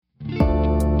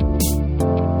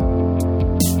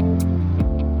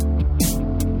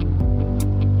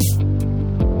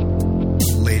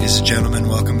gentlemen,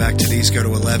 welcome back to These Go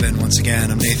to 11. Once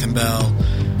again, I'm Nathan Bell.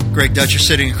 Greg Dutcher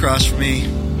sitting across from me.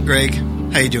 Greg,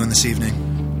 how you doing this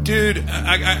evening? Dude,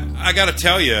 I got to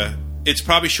tell you, it's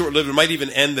probably short-lived. It might even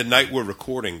end the night we're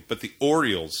recording, but the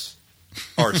Orioles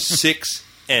are 6-0.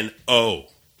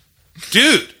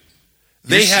 Dude,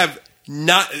 they have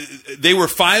not. They were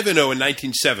 5-0 in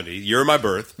 1970, year of my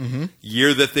birth,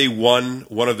 year that they won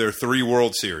one of their 3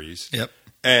 World Series. Yep.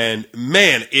 And,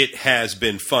 man, it has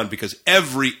been fun because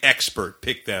every expert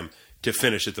picked them to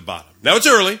finish at the bottom. Now, it's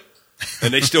early,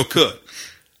 and they still could.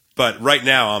 But right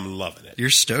now, I'm loving it.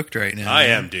 You're stoked right now. I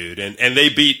am, dude. And they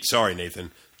beat, sorry, Nathan,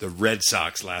 the Red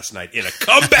Sox last night in a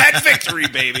comeback victory,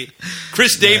 baby.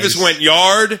 Chris Davis went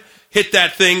yard, hit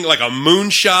that thing like a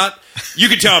moonshot. You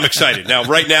can tell I'm excited. Now,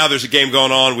 right now, there's a game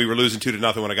going on. We were losing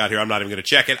 2-0 when I got here. I'm not even going to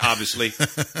check it, obviously,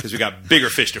 because we got bigger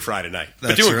fish to fry tonight.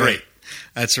 But doing great.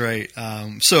 That's right.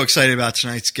 So excited about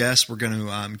tonight's guest. We're going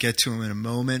to get to him in a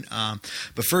moment.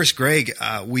 But first, Greg,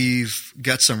 we've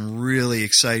got some really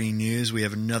exciting news. We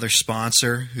have another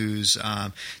sponsor who's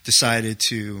decided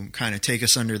to kind of take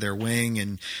us under their wing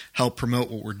and help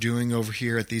promote what we're doing over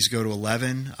here at These Go to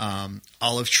 11.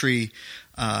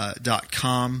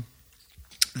 Olivetree.com.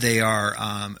 They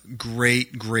are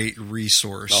great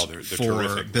resource they're for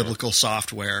terrific, biblical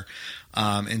software.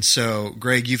 And so,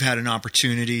 Greg, you've had an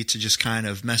opportunity to just kind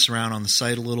of mess around on the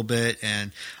site a little bit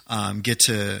and get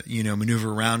to,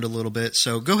 maneuver around a little bit.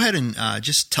 So go ahead and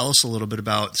just tell us a little bit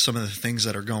about some of the things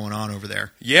that are going on over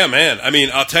there. Yeah, man. I mean,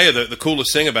 I'll tell you, the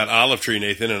coolest thing about Olive Tree,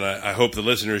 Nathan, and I hope the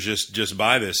listeners just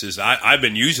buy this, is I've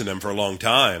been using them for a long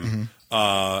time.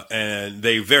 And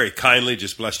they very kindly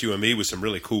just blessed you and me with some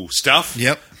really cool stuff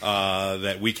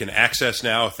that we can access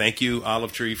now. Thank you,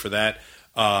 Olive Tree, for that.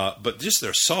 But just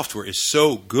their software is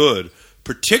so good,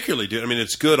 particularly, dude. I mean,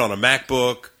 it's good on a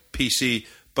MacBook, PC,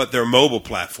 but their mobile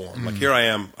platform. Like here I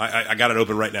am. I got it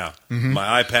open right now.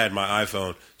 My iPad, my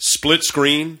iPhone. Split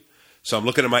screen. So I'm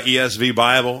looking at my ESV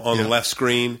Bible on the left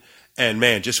screen. And,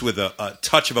 man, just with a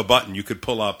touch of a button, you could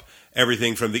pull up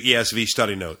everything from the ESV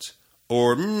study notes.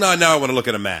 Or, now I want to look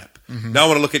at a map. Now I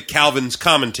want to look at Calvin's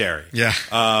commentary. Yeah.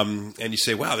 And you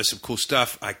say, wow, there's some cool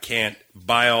stuff. I can't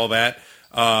buy all that.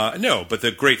 No, but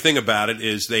the great thing about it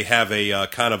is they have a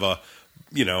kind of a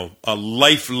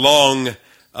lifelong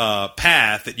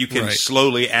path that you can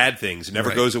slowly add things. It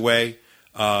never goes away.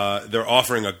 They're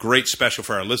offering a great special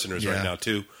for our listeners right now,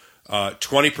 too.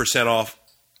 20% off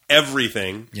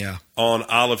everything on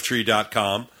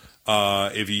olivetree.com.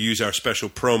 If you use our special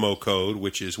promo code,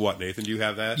 which is what, Nathan? Do you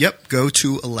have that? Yep. Go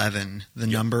to 11, the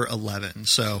number 11.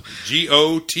 So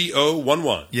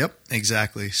GOTO11. Yep,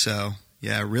 exactly. So,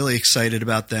 yeah, really excited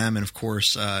about them. And, of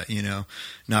course,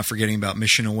 not forgetting about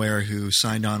Mission Aware, who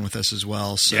signed on with us as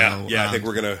well. So, I think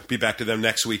we're going to be back to them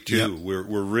next week, too. We're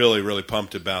really, really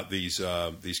pumped about these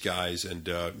guys. And,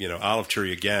 Olive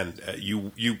Tree, again,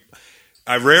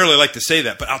 I rarely like to say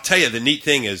that, but I'll tell you, the neat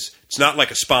thing is it's not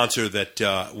like a sponsor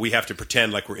that we have to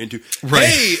pretend like we're into. Right.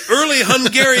 Hey, early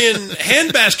Hungarian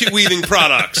handbasket weaving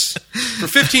products for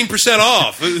 15%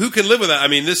 off. Who can live with that? I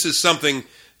mean, this is something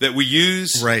that we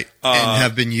use. Right, and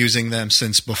have been using them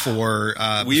since before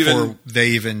they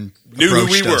even knew who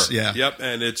we were. Us. Yeah. Yep,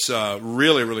 and it's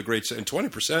really, really great. And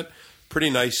 20%,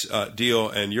 pretty nice deal,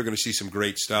 and you're going to see some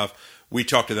great stuff. We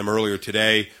talked to them earlier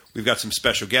today. We've got some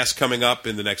special guests coming up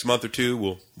in the next month or two.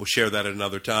 We'll share that at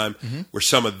another time, where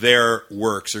some of their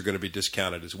works are going to be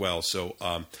discounted as well. So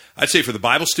I'd say for the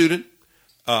Bible student,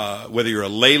 whether you're a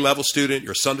lay level student,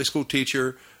 you're a Sunday school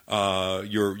teacher,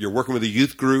 you're working with a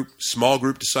youth group, small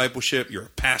group discipleship, you're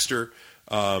a pastor,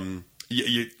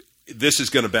 this is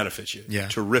going to benefit you. Yeah.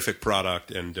 Terrific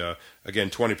product. And again,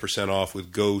 20% off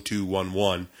with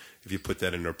GO211 if you put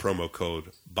that in our promo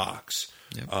code box.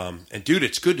 Yep. And dude,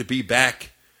 it's good to be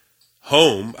back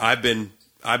home. I've been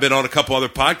on a couple other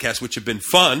podcasts, which have been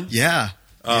fun. Yeah.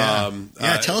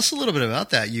 Tell us a little bit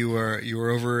about that. You were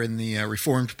over in the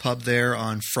Reformed Pub there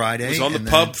on Friday. I was on the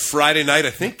pub Friday night. I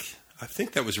think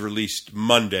that was released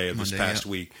Monday of this past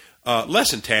week.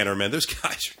 Les and Tanner, man, those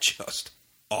guys are just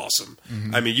awesome.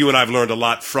 I mean, you and I have learned a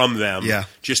lot from them. Yeah.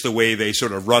 Just the way they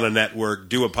sort of run a network,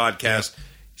 do a podcast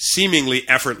seemingly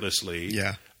effortlessly.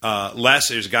 Yeah.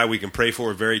 Les is a guy we can pray for,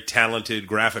 a very talented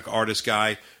graphic artist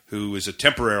guy who is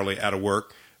temporarily out of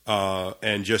work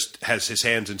and just has his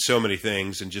hands in so many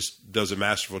things and just does a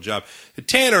masterful job.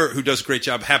 Tanner, who does a great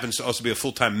job, happens to also be a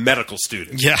full-time medical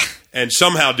student. Yeah. And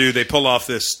somehow, dude, they pull off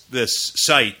this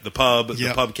site, the pub, the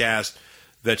Pubcast,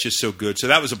 that's just so good. So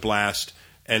that was a blast.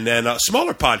 And then a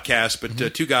smaller podcast,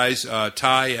 but two guys,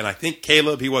 Ty and I think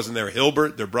Caleb, he wasn't there,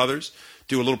 Hilbert, they're brothers,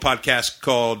 do a little podcast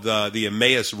called The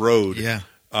Emmaus Road. Yeah.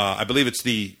 I believe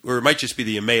or it might just be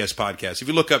the Emmaus podcast. If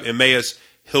you look up Emmaus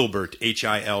Hilbert,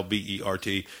 Hilbert,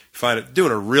 you find it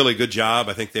doing a really good job.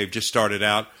 I think they've just started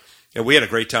out. And we had a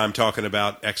great time talking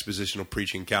about expositional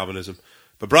preaching, Calvinism.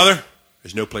 But, brother,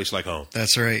 there's no place like home.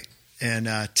 That's right. And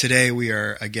today we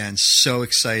are, again, so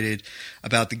excited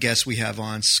about the guest we have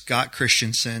on. Scott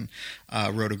Christensen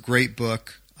wrote a great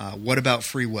book, What About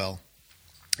Free Will?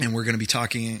 And we're going to be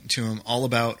talking to him all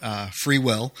about free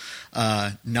will,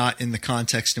 not in the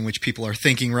context in which people are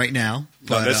thinking right now.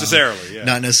 But, not necessarily, yeah.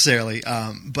 Not necessarily.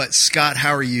 But, Scott,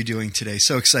 how are you doing today?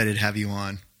 So excited to have you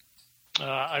on.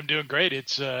 I'm doing great.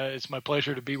 It's my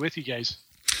pleasure to be with you guys.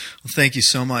 Well, thank you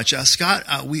so much. Scott,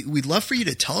 we'd love for you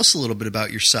to tell us a little bit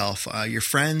about yourself, your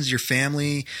friends, your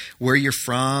family, where you're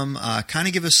from. Kind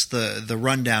of give us the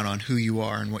rundown on who you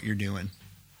are and what you're doing.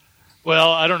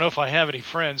 Well, I don't know if I have any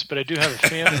friends, but I do have a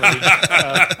family.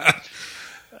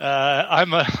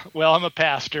 I'm a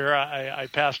pastor. I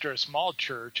pastor a small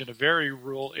church in a very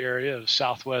rural area of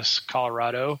southwest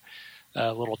Colorado,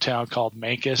 a little town called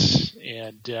Mancos,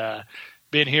 and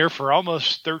been here for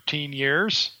almost 13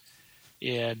 years.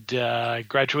 And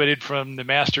graduated from the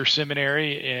Master's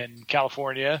Seminary in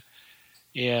California.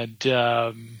 And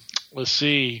let's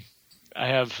see, I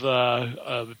have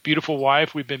a beautiful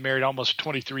wife. We've been married almost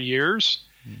 23 years.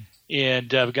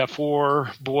 And I've got 4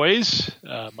 boys.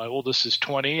 My oldest is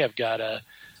 20. I've got a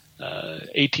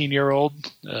 18-year-old,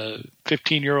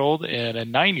 15-year-old, and a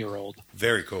 9-year-old.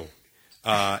 Very cool.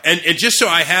 And just so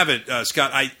I have it,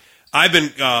 Scott, I've been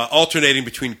alternating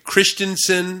between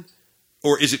Christensen,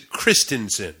 or is it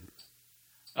Christensen?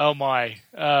 Oh my!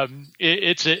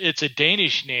 It's a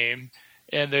Danish name,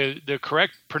 and the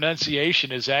correct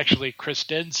pronunciation is actually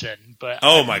Christensen. But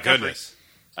my goodness,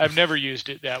 I've never used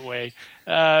it that way.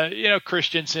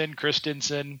 Christensen.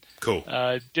 Cool.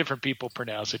 Different people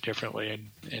pronounce it differently,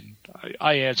 and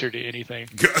I answer to anything.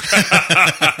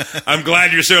 I'm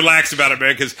glad you're so lax about it,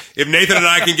 man, because if Nathan and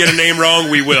I can get a name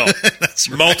wrong, we will. That's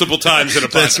right. Multiple times in a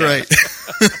podcast. That's right.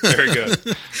 Very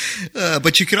good.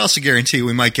 But you can also guarantee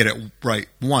we might get it right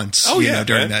once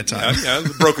during that time. Yeah,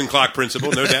 the broken clock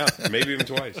principle, no doubt. Maybe even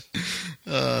twice.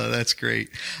 That's great.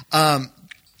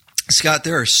 Scott,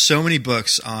 there are so many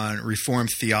books on Reformed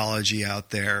theology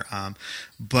out there,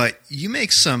 but you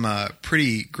make some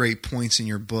pretty great points in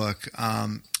your book.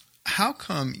 How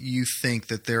come you think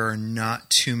that there are not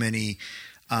too many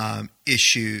too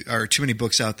many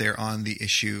books out there on the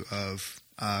issue of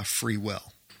free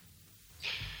will?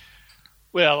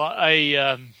 Well,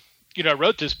 I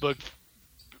wrote this book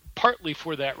partly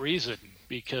for that reason,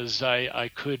 because I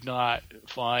could not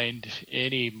find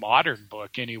any modern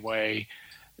book anyway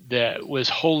that was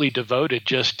wholly devoted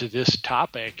just to this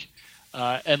topic,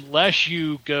 unless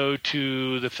you go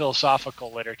to the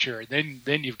philosophical literature. Then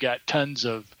you've got tons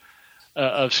of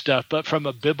stuff. But from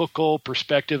a biblical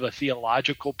perspective, a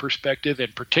theological perspective,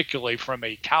 and particularly from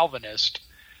a Calvinist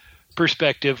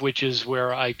perspective, which is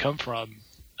where I come from,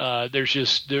 there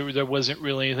wasn't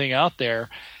really anything out there.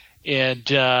 And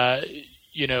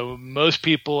most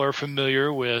people are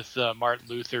familiar with Martin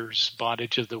Luther's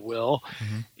Bondage of the Will,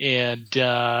 and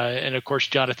of course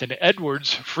Jonathan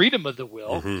Edwards' Freedom of the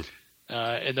Will,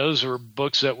 and those are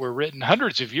books that were written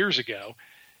hundreds of years ago,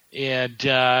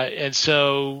 and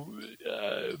so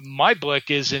my book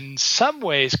is in some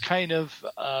ways kind of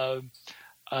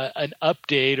an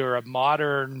update or a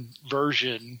modern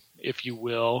version, if you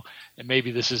will, and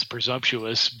maybe this is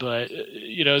presumptuous, but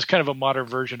it's kind of a modern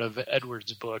version of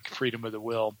Edwards' book, Freedom of the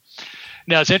Will.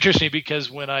 Now, it's interesting because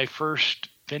when I first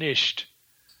finished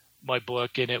my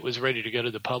book and it was ready to go to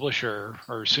the publisher,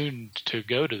 or soon to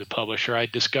go to the publisher, I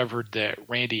discovered that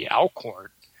Randy Alcorn,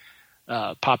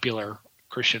 popular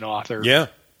Christian author,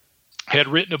 had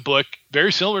written a book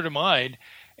very similar to mine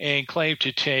and claimed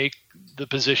to take the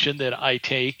position that I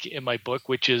take in my book,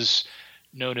 which is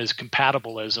known as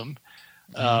compatibilism.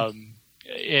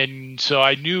 And so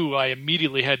I knew I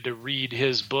immediately had to read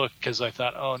his book, because I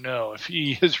thought, oh no, if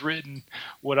he has written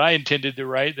what I intended to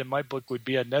write, then my book would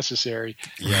be unnecessary.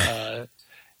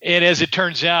 And as it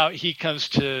turns out, he comes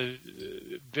to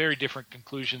very different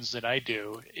conclusions than I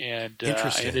do. And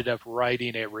I ended up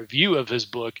writing a review of his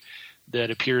book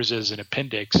that appears as an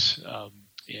appendix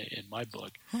in my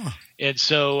book. And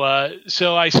so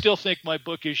I still think my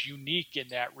book is unique in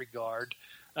that regard.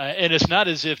 And it's not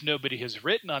as if nobody has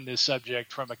written on this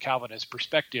subject from a Calvinist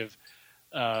perspective.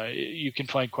 You can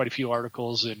find quite a few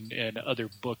articles and other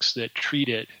books that treat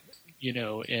it, in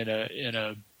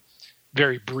a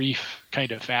very brief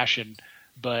kind of fashion.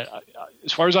 But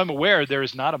as far as I'm aware, there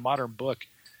is not a modern book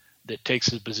that takes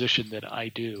the position that I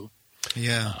do.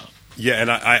 Yeah.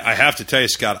 And I have to tell you,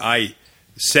 Scott, I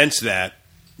sense that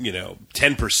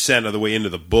 10% of the way into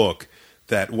the book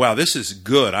that, wow, this is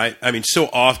good. I mean, so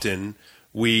often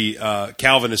we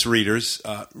Calvinist readers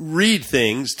read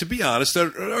things, to be honest,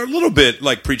 that are a little bit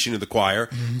like preaching to the choir.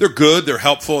 Mm-hmm. They're good. They're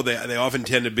helpful. They often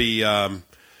tend to be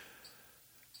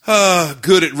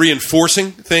good at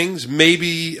reinforcing things,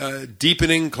 maybe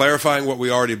deepening, clarifying what we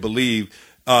already believe.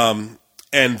 And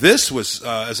this was,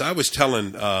 as I was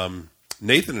telling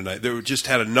Nathan and I, they just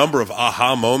had a number of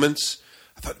aha moments.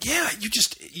 I thought, yeah,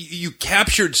 you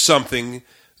captured something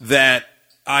that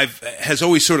has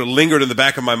always sort of lingered in the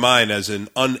back of my mind as an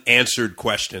unanswered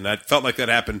question. I felt like that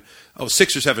happened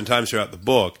 6 or 7 times throughout the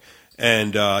book.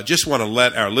 And just want to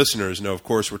let our listeners know, of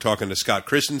course, we're talking to Scott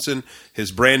Christensen,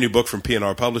 his brand new book from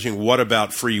P&R Publishing, What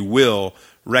About Free Will?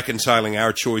 Reconciling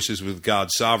Our Choices with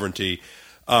God's Sovereignty.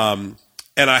 And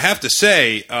I have to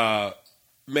say,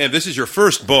 man, this is your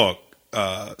first book,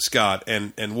 Scott,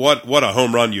 and what a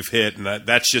home run you've hit. And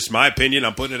that's just my opinion.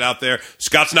 I'm putting it out there.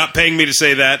 Scott's not paying me to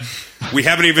say that. We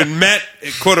haven't even met,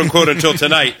 quote unquote, until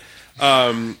tonight.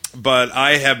 But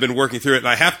I have been working through it. And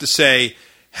I have to say,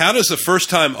 how does a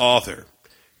first-time author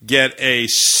get a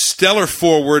stellar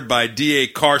foreword by D.A.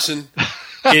 Carson,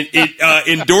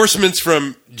 endorsements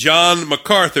from John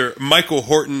MacArthur, Michael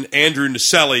Horton, Andrew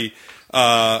Naselli?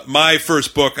 My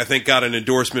first book, I think, got an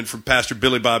endorsement from Pastor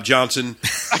Billy Bob Johnson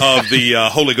of the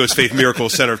Holy Ghost Faith Miracle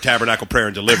Center of Tabernacle Prayer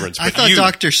and Deliverance. But I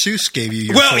thought Dr. Seuss gave you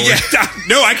your foreword.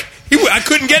 No, I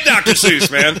couldn't get Dr. Seuss,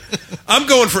 man. I'm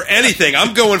going for anything.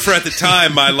 I'm going for, at the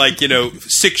time, my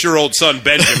 6-year-old son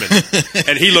Benjamin,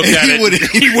 and he looked at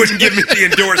it. He wouldn't give me the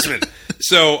endorsement.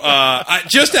 So I'm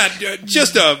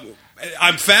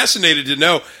fascinated to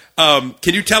know.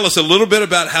 Can you tell us a little bit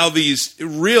about how these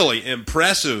really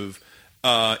impressive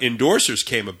endorsers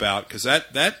came about? Because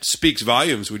that speaks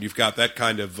volumes when you've got that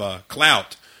kind of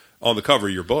clout on the cover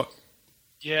of your book.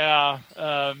 Yeah,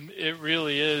 it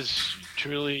really is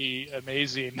truly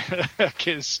amazing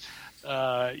because, who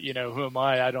am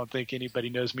I? I don't think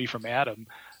anybody knows me from Adam.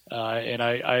 And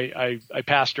I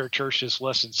pastor a church that's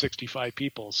less than 65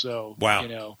 people. So,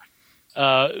 wow.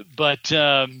 I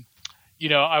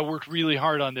worked really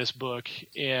hard on this book,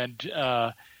 and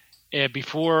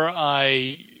before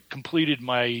I completed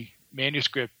my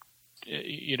manuscript,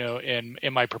 and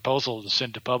my proposal to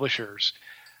send to publishers,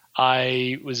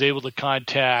 I was able to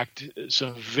contact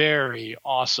some very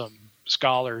awesome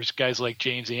scholars, guys like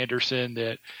James Anderson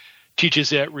that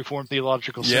teaches at Reformed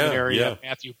Theological Seminary. Yeah.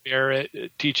 Matthew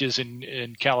Barrett teaches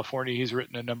in California. He's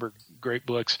written a number of great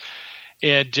books.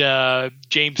 And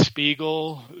James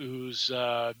Spiegel, who's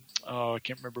I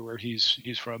can't remember where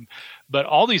he's from, but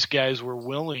all these guys were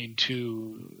willing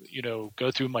to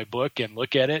go through my book and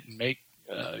look at it and make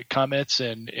comments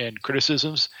and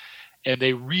criticisms, and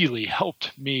they really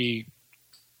helped me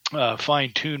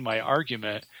fine tune my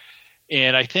argument.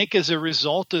 And I think as a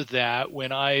result of that,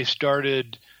 when I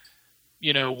started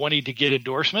wanting to get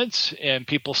endorsements and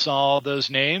people saw those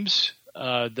names.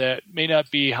 That may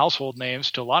not be household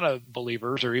names to a lot of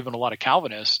believers or even a lot of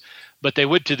Calvinists, but they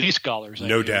would to these scholars.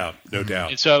 No doubt.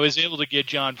 And so I was able to get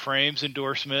John Frame's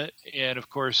endorsement. And of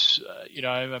course,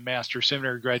 I'm a master's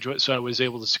seminary graduate, so I was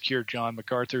able to secure John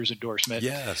MacArthur's endorsement.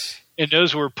 Yes. And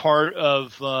those were part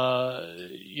of,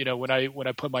 when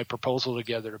I put my proposal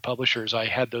together to publishers, I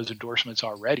had those endorsements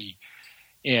already.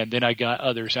 And then I got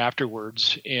others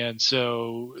afterwards. And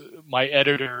so my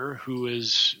editor, who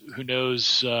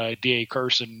knows D.A.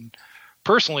 Carson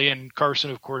personally, and Carson,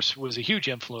 of course, was a huge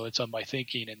influence on my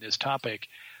thinking in this topic,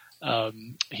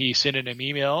 he sent in an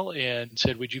email and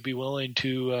said, would you be willing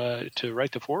to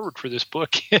write the foreword for this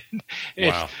book? and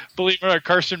wow. Believe it or not,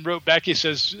 Carson wrote back, he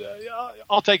says,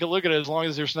 I'll take a look at it as long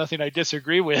as there's nothing I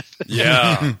disagree with.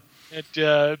 Yeah.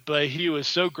 But he was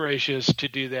so gracious to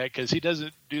do that because he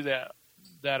doesn't do that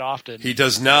often. He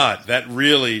does not. That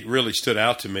really, really stood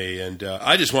out to me. And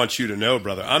I just want you to know,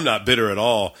 brother, I'm not bitter at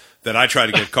all that I tried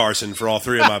to get Carson for all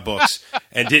 3 of my books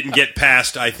and didn't get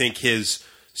past, I think, his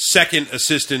second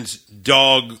assistant's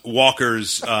dog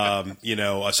walker's,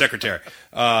 secretary.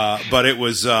 But it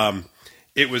was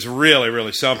really,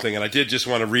 really something. And I did just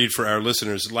want to read for our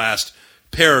listeners last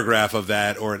paragraph of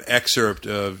that, or an excerpt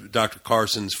of Dr.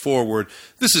 Carson's foreword.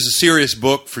 This is a serious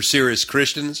book for serious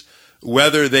Christians,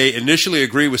 whether they initially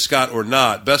agree with Scott or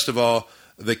not. Best of all,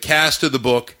 the cast of the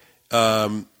book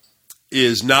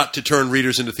is not to turn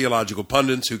readers into theological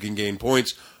pundits who can gain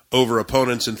points over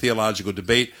opponents in theological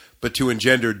debate, but to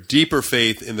engender deeper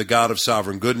faith in the God of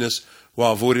sovereign goodness,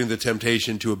 while avoiding the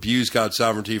temptation to abuse God's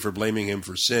sovereignty for blaming him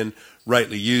for sin.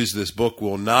 Rightly used, this book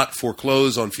will not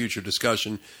foreclose on future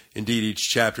discussion. Indeed, each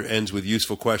chapter ends with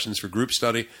useful questions for group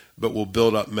study, but will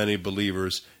build up many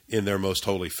believers in their most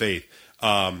holy faith.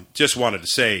 Just wanted to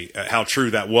say how true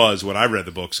that was when I read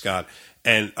the book, Scott.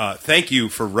 And thank you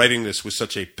for writing this with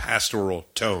such a pastoral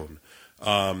tone.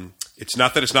 It's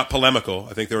not that it's not polemical.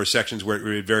 I think there are sections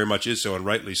where it very much is so, and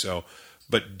rightly so,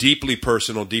 but deeply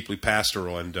personal, deeply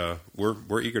pastoral, and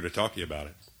we're eager to talk to you about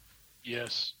it.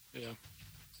 Yes. Yeah.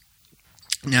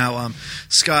 Now,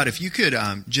 Scott, if you could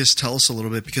just tell us a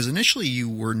little bit, because initially you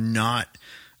were not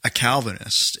a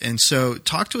Calvinist, and so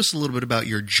talk to us a little bit about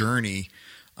your journey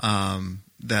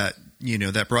that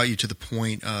brought you to the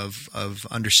point of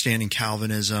understanding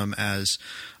Calvinism as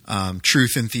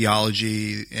truth in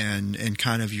theology, and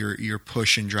kind of your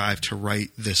push and drive to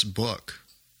write this book.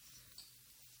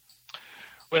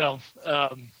 Well,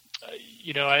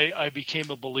 I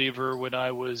became a believer when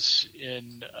I was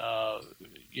in, I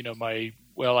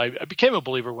became a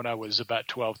believer when I was about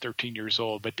 12, 13 years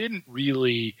old, but didn't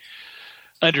really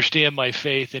understand my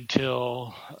faith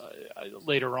until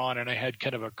later on. And I had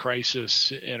kind of a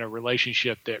crisis in a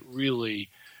relationship that really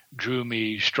drew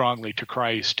me strongly to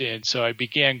Christ. And so I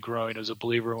began growing as a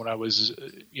believer when I was,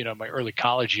 my early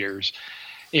college years.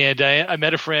 And I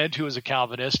met a friend who was a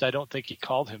Calvinist. I don't think he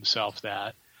called himself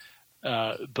that.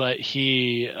 But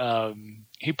he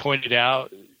pointed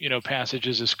out,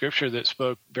 passages of Scripture that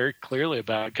spoke very clearly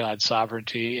about God's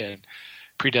sovereignty and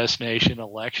predestination,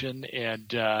 election.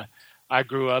 And I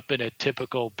grew up in a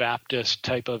typical Baptist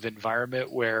type of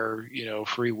environment where,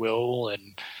 free will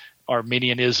and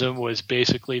Arminianism was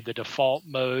basically the default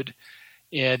mode.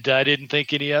 And I didn't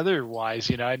think any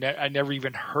otherwise. I never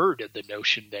even heard of the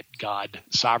notion that God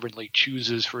sovereignly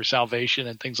chooses for salvation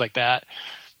and things like that.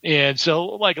 And so,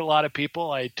 like a lot of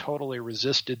people, I totally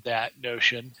resisted that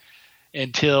notion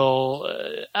until,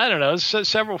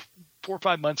 several 4 or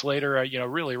 5 months later,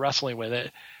 really wrestling with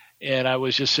it. And I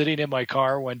was just sitting in my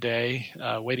car one day,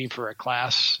 waiting for a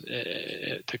class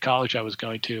to college I was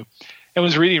going to, and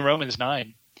was reading Romans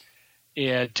 9.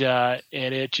 And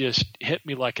it just hit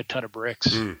me like a ton of bricks.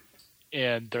 Mm.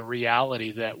 And the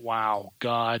reality that, wow,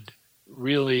 God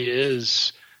really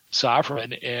is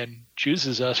sovereign and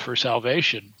chooses us for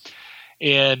salvation.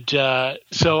 And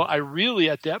so I really,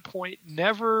 at that point,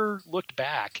 never looked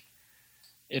back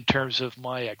in terms of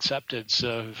my acceptance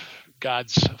of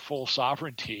God's full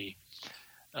sovereignty.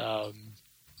 And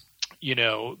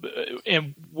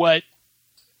what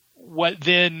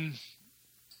then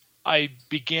I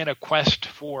began a quest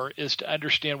for is to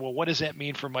understand, well, what does that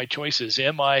mean for my choices?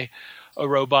 Am I a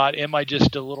robot? Am I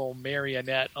just a little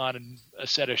marionette on a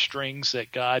set of strings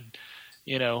that God,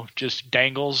 just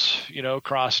dangles,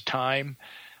 across time?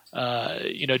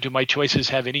 Do my choices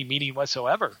have any meaning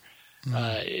whatsoever?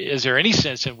 Is there any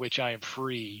sense in which I am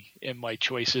free in my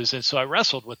choices? And so I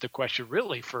wrestled with the question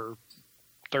really for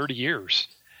 30 years.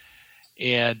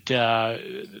 And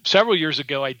several years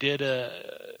ago, I did a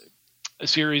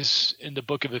series in the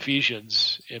book of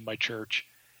Ephesians in my church.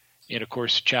 And of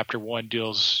course, chapter 1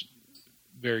 deals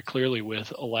very clearly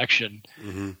with election.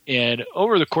 Mm-hmm. And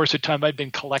over the course of time, I've been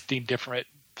collecting different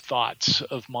thoughts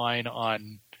of mine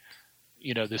on,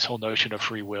 this whole notion of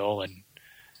free will and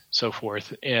so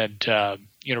forth. And,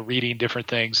 reading different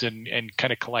things and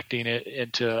kind of collecting it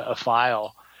into a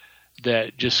file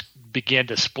that just began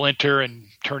to splinter and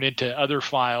turn into other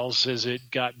files as it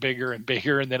got bigger and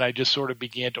bigger. And then I just sort of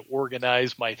began to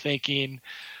organize my thinking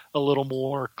a little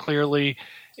more clearly.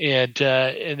 And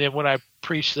then when I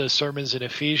preached the sermons in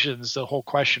Ephesians, the whole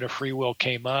question of free will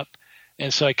came up.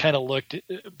 And so I kind of looked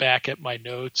back at my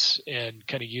notes and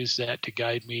kind of used that to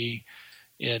guide me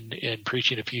in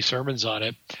preaching a few sermons on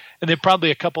it. And then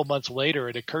probably a couple months later,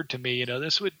 it occurred to me,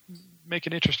 this would make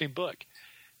an interesting book.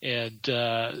 And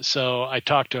so I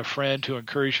talked to a friend who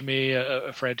encouraged me,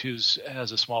 a friend who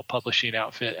has a small publishing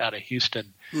outfit out of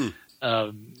Houston.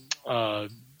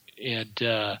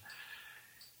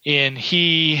 And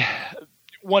he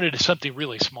wanted something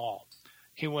really small.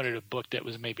 He wanted a book that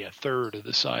was maybe a third of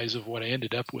the size of what I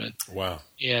ended up with. Wow.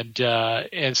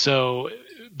 And so,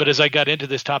 but as I got into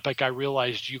this topic, I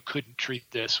realized you couldn't treat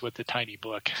this with a tiny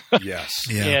book. Yes.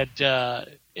 Yeah.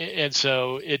 And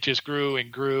so it just grew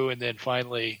and grew, and then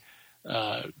finally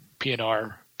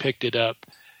P&R picked it up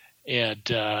and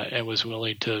was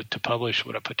willing to publish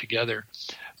what I put together.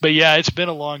 But yeah, it's been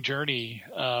a long journey.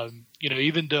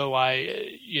 Even though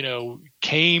I,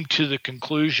 came to the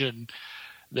conclusion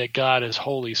that God is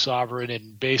wholly sovereign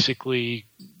and basically,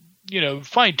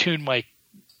 fine-tuned my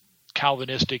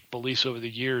Calvinistic beliefs over the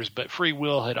years, but free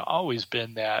will had always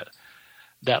been that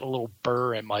that little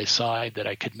burr in my side that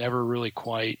I could never really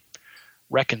quite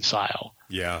reconcile.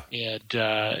 Yeah.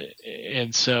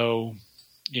 And so,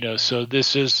 so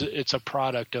it's a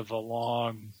product of a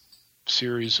long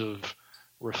series of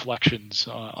reflections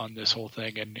on this whole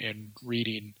thing and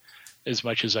reading as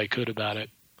much as I could about it.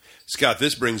 Scott,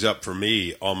 this brings up for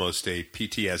me almost a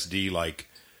PTSD-like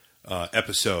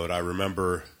episode. I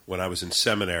remember when I was in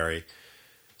seminary,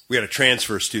 we had a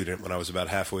transfer student when I was about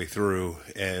halfway through,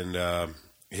 and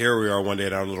here we are one day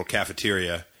at our little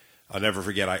cafeteria. I'll never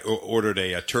forget, I ordered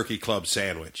a turkey club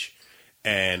sandwich,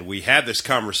 and we had this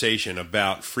conversation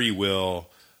about free will,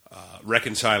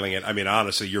 reconciling it. I mean,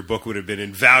 honestly, your book would have been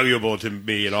invaluable to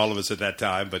me and all of us at that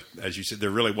time, but as you said, there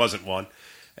really wasn't one.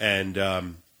 And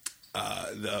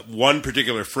the one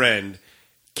particular friend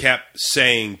kept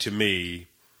saying to me,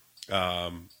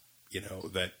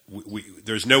 that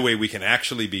there's no way we can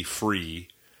actually be free.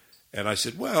 And I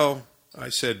said,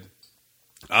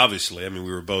 obviously, I mean,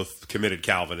 we were both committed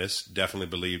Calvinists, definitely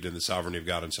believed in the sovereignty of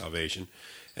God and salvation.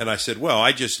 And I said,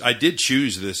 I did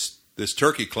choose this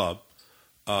turkey club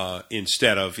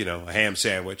instead of, a ham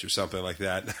sandwich or something like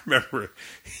that. And I remember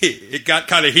it got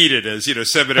kind of heated, as,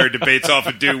 seminary debates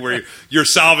often do, where you're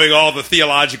solving all the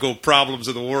theological problems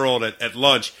of the world at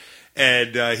lunch.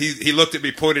 And he looked at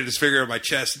me, pointed his finger at my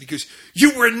chest, and he goes,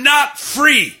 "You were not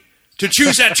free to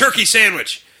choose that turkey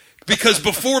sandwich, because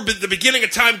before the beginning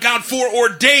of time, God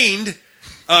foreordained,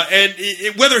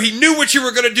 whether he knew what you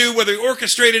were going to do, whether he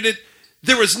orchestrated it,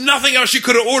 there was nothing else you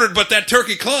could have ordered but that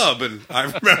turkey club." And I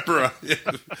remember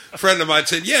a friend of mine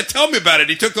said, "Yeah, tell me about it.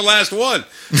 He took the last one."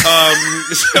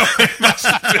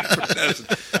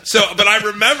 But I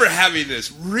remember having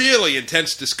this really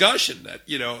intense discussion that,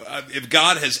 if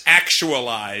God has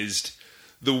actualized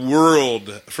the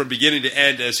world from beginning to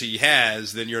end as he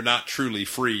has, then you're not truly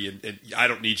free. And I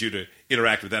don't need you to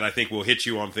interact with that. I think we'll hit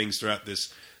you on things throughout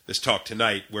this talk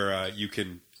tonight where you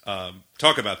can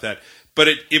talk about that. But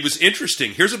it was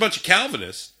interesting. Here's a bunch of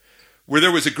Calvinists where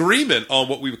there was agreement on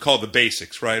what we would call the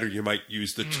basics, right? Or you might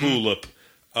use the tulip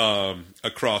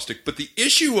acrostic. But the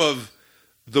issue of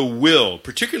the will,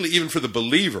 particularly even for the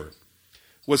believer,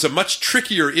 was a much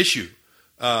trickier issue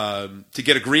to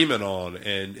get agreement on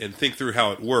and think through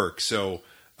how it works. So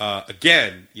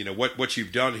again, what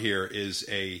you've done here is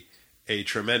a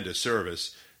tremendous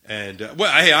service. And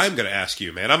hey, I'm going to ask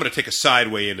you, man. I'm going to take a side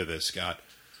way into this, Scott.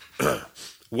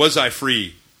 Was I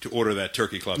free to order that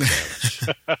turkey club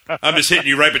sandwich? I'm just hitting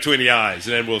you right between the eyes,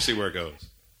 and then we'll see where it goes.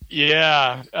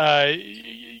 Yeah.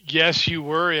 Yes, you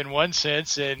were in one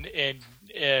sense, and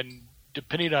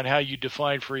depending on how you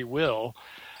define free will,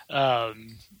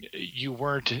 you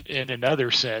weren't in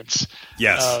another sense.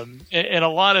 Yes. And a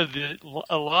lot of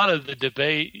the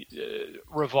debate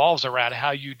revolves around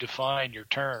how you define your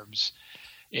terms,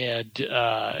 and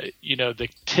the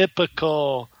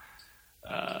typical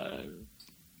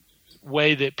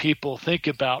way that people think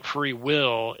about free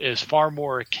will is far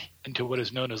more akin to what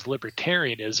is known as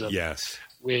libertarianism. Yes.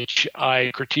 Which I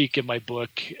critique in my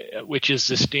book, which is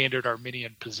the standard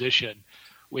Arminian position,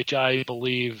 which I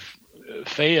believe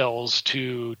fails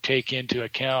to take into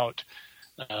account,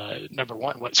 number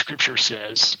one, what Scripture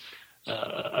says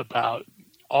about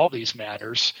all these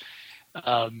matters,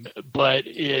 but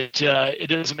it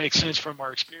doesn't make sense from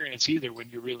our experience either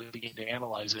when you really begin to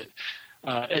analyze it.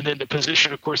 And then the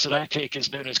position, of course, that I take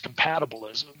is known as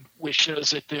compatibilism, which shows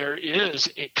that there is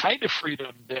a kind of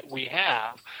freedom that we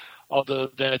have, although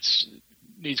that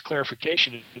needs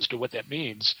clarification as to what that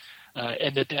means,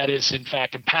 and that is, in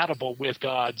fact, compatible with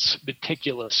God's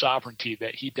meticulous sovereignty,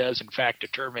 that he does, in fact,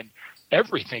 determine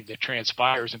everything that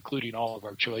transpires, including all of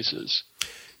our choices.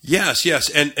 Yes.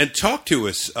 And talk to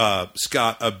us,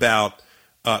 Scott, about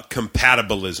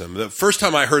compatibilism. The first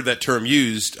time I heard that term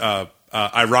used,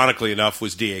 ironically enough,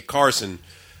 was D.A. Carson.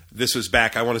 This was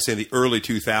back, I want to say, in the early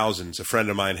 2000s. A friend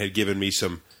of mine had given me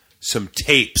some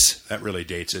tapes. That really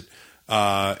dates it.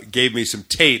 Gave me some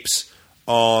tapes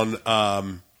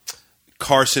on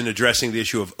Carson addressing the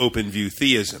issue of open view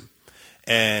theism.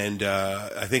 And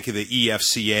I think the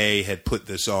EFCA had put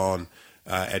this on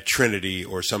at Trinity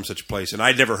or some such place. And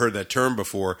I'd never heard that term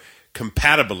before,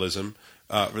 compatibilism.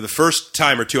 For the first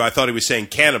time or two, I thought he was saying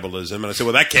cannibalism, and I said,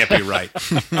 "Well, that can't be right."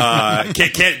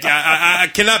 I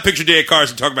cannot picture D.A.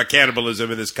 Carson talking about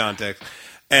cannibalism in this context.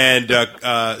 And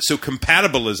so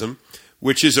compatibilism,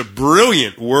 which is a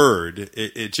brilliant word,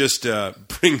 it just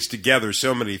brings together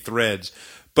so many threads.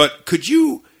 But could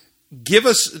you give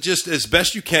us, just as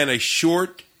best you can, a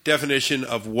short definition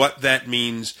of what that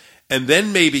means, and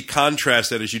then maybe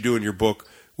contrast that, as you do in your book,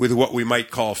 with what we might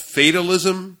call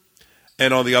fatalism,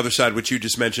 and on the other side, which you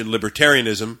just mentioned,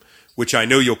 libertarianism, which I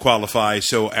know you'll qualify,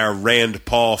 so our Rand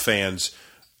Paul fans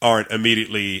aren't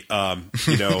immediately,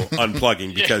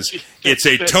 unplugging, because it's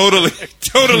a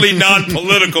totally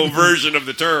non-political version of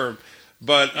the term.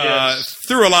 But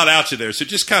threw a lot out you there. So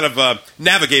just kind of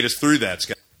navigate us through that,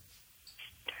 Scott.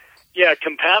 Yeah,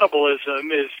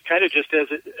 compatibilism is kind of just as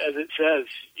it says.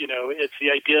 It's the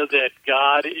idea that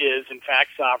God is in fact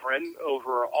sovereign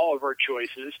over all of our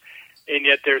choices, and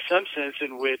yet there's some sense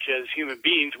in which, as human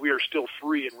beings, we are still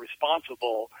free and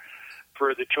responsible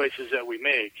for the choices that we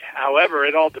make. However,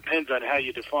 it all depends on how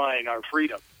you define our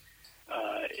freedom.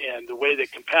 And the way that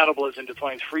compatibilism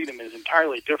defines freedom is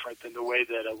entirely different than the way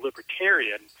that a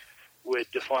libertarian would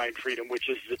define freedom, which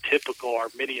is the typical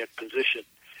Arminian position.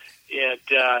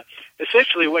 And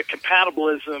essentially what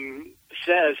compatibilism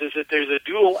says is that there's a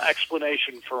dual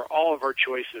explanation for all of our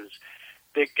choices,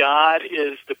 that God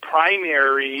is the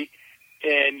primary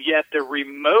and yet the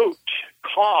remote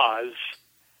cause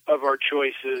of our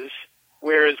choices,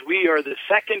 whereas we are the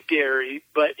secondary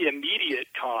but immediate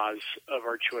cause of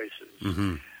our choices.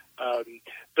 Mm-hmm.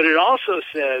 But it also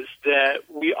says that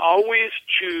we always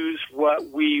choose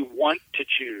what we want to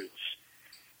choose,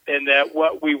 and that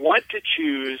what we want to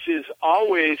choose is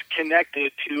always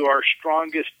connected to our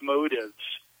strongest motives.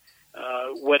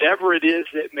 Whatever it is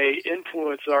that may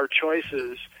influence our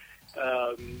choices,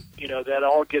 that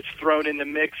all gets thrown in the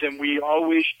mix, and we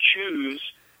always choose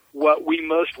what we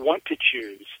most want to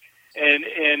choose.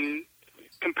 And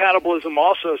compatibilism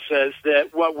also says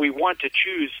that what we want to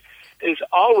choose is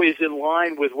always in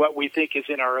line with what we think is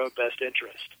in our own best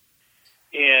interest.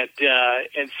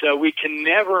 And so we can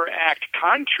never act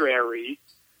contrary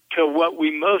to what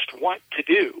we most want to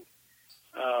do.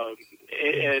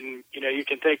 You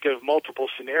can think of multiple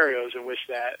scenarios in which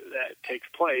that takes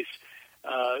place.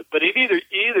 But in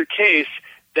either case,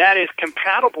 that is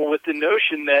compatible with the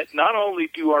notion that not only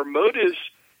do our motives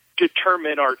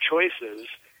determine our choices,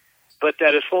 but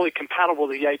that is fully compatible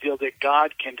with the idea that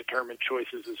God can determine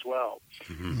choices as well.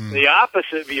 Mm-hmm. The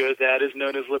opposite view of that is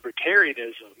known as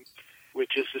libertarianism,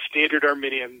 which is the standard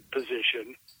Arminian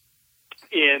position.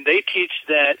 And they teach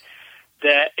that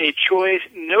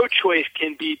no choice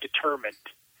can be determined.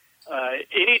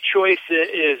 Any choice that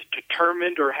is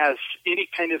determined or has any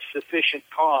kind of sufficient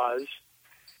cause,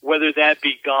 whether that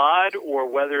be God or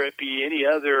whether it be any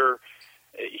other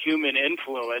human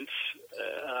influence,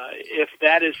 if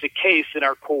that is the case, then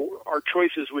our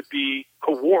choices would be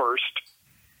coerced,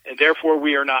 and therefore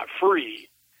we are not free.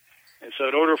 And so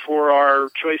in order for our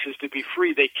choices to be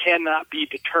free, they cannot be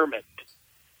determined,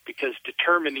 because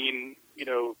determining,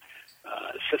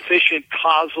 sufficient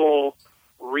causal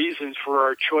reasons for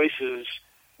our choices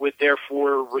would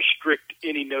therefore restrict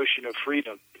any notion of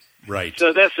freedom. Right.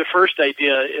 So that's the first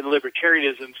idea in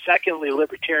libertarianism. Secondly,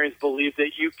 libertarians believe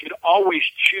that you can always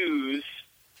choose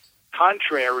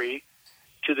contrary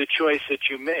to the choice that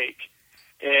you make.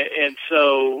 And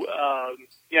so,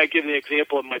 I give the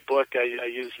example in my book. I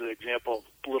use the example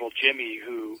of little Jimmy,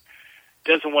 who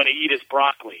doesn't want to eat his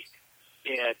broccoli.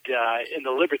 And in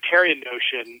the libertarian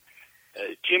notion,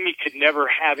 Jimmy could never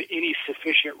have any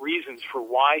sufficient reasons for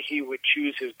why he would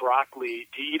choose to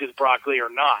eat his broccoli or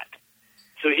not.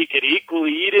 So he could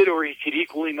equally eat it or he could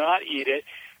equally not eat it,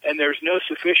 and there's no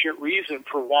sufficient reason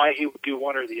for why he would do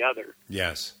one or the other.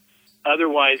 Yes.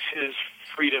 Otherwise, his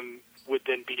freedom would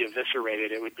then be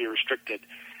eviscerated. It would be restricted.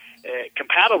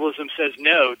 Compatibilism says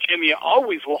no. Jimmy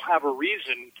always will have a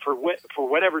reason for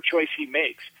whatever choice he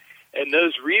makes, and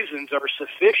those reasons are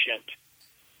sufficient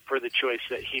for the choice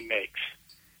that he makes.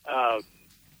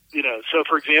 So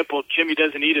for example, Jimmy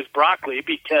doesn't eat his broccoli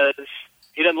because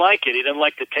he doesn't like it. He doesn't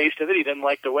like the taste of it. He doesn't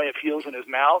like the way it feels in his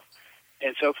mouth,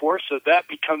 and so forth. So that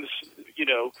becomes,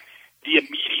 the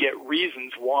immediate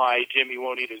reasons why Jimmy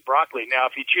won't eat his broccoli. Now,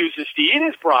 if he chooses to eat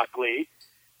his broccoli,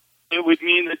 it would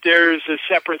mean that there's a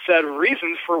separate set of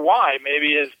reasons for why.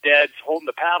 Maybe his dad's holding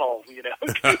the paddle,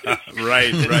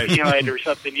 right, behind or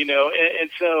something, and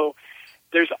so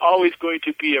there's always going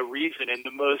to be a reason, and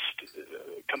the most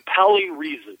compelling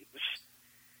reasons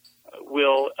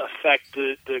will affect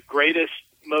the greatest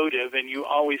motive, and you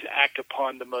always act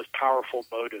upon the most powerful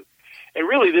motive. And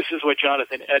really, this is what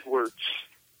Jonathan Edwards,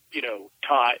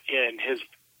 taught in his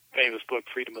famous book,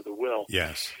 Freedom of the Will.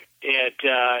 Yes.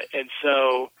 And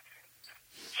so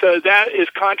that is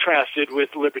contrasted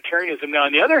with libertarianism. Now,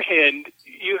 on the other hand,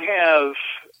 you have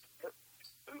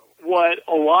what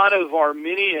a lot of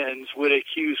Arminians would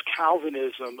accuse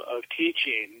Calvinism of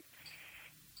teaching.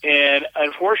 And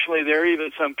unfortunately, there are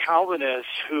even some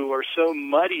Calvinists who are so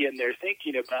muddy in their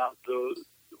thinking about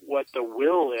what the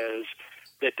will is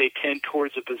that they tend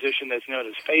towards a position that's known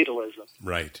as fatalism.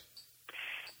 Right.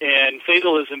 And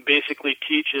fatalism basically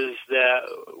teaches that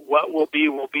what will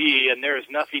be, and there is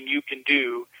nothing you can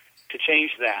do to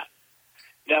change that.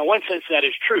 Now, in one sense, that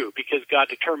is true because God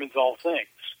determines all things.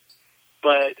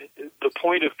 But the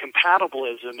point of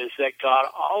compatibilism is that God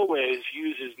always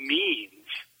uses means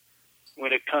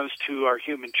when it comes to our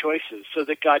human choices, so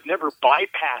that God never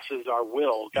bypasses our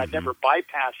will. God never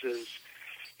bypasses,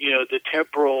 the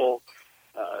temporal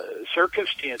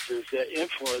circumstances that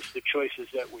influence the choices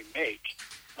that we make.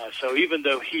 So even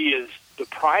though He is the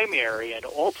primary and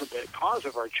ultimate cause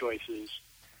of our choices,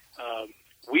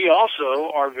 we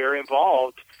also are very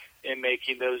involved in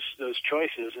making those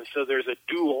choices, and so there's a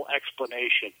dual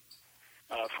explanation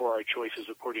for our choices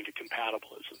according to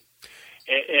compatibilism.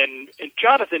 And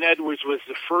Jonathan Edwards was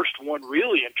the first one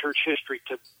really in church history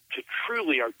to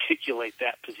truly articulate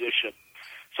that position.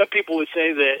 Some people would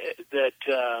say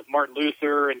that Martin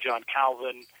Luther and John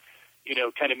Calvin,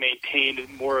 kind of maintained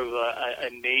more of a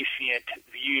nascent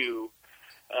view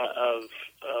of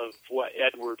what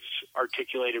Edwards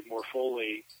articulated more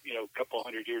fully, a couple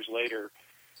hundred years later.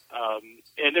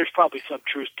 And there's probably some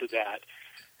truth to that.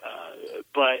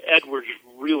 But Edwards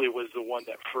really was the one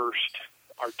that first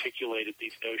articulated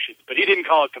these notions. But he didn't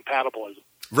call it compatibilism.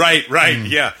 Right,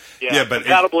 yeah. But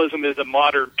compatibilism is a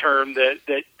modern term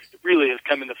that really has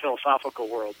come in the philosophical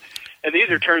world. And these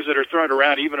are terms that are thrown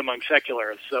around even among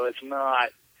secularists, so it's not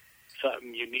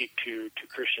something unique to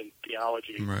Christian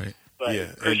theology. Right.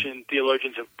 But Christian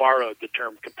theologians have borrowed the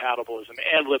term compatibilism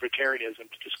and libertarianism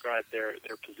to describe their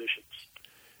positions.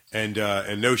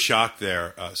 And no shock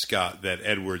there, Scott, that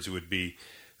Edwards would be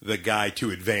the guy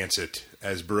to advance it,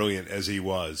 as brilliant as he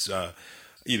was.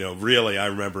 Really, I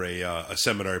remember a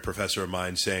seminary professor of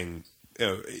mine saying,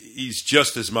 he's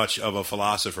just as much of a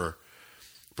philosopher,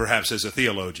 perhaps, as a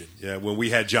theologian. When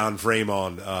we had John Frame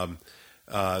on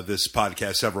this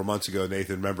podcast several months ago,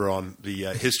 Nathan, remember, on the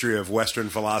history of Western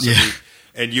philosophy,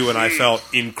 and you and I felt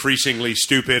increasingly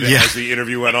stupid as the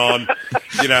interview went on.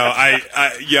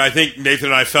 I think Nathan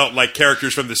and I felt like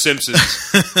characters from The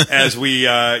Simpsons as we,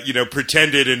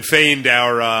 pretended and feigned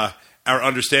our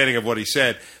understanding of what he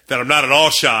said. That I'm not at all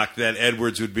shocked that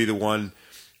Edwards would be the one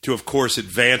to, of course,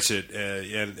 advance it.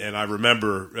 And I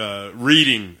remember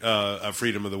reading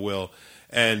Freedom of the Will,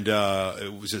 and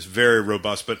it was just very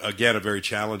robust, but again, a very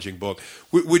challenging book.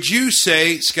 Would you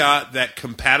say, Scott, that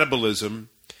compatibilism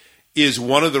is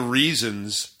one of the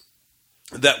reasons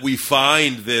that we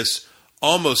find this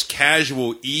almost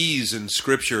casual ease in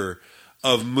Scripture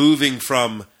of moving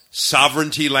from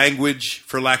sovereignty language,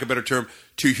 for lack of a better term,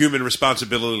 to human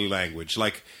responsibility language,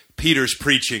 like Peter's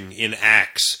preaching in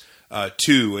Acts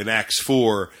 2 and Acts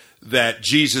 4, that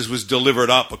Jesus was delivered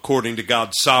up according to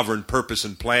God's sovereign purpose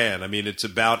and plan. I mean, it's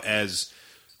about as,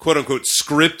 quote-unquote,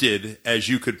 scripted as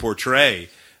you could portray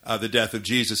the death of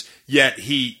Jesus, yet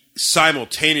he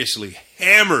simultaneously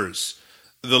hammers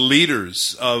the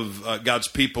leaders of God's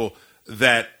people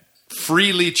that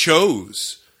freely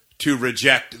chose to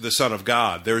reject the Son of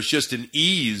God. There's just an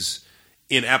ease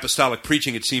in apostolic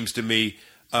preaching, it seems to me,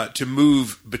 to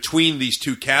move between these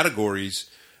two categories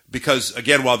because,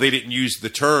 again, while they didn't use the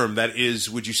term, that is,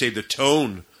 would you say, the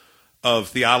tone of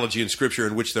theology and Scripture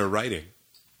in which they're writing?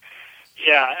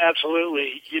 Yeah,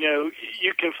 absolutely. You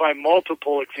can find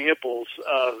multiple examples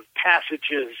of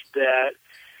passages that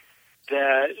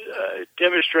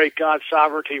demonstrate God's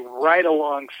sovereignty right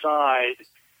alongside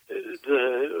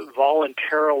the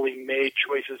voluntarily made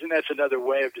choices, and that's another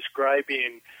way of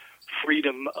describing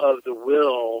freedom of the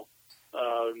will,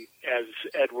 as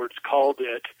Edwards called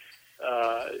it,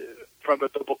 from a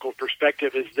biblical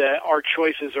perspective, is that our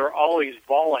choices are always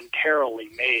voluntarily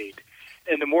made.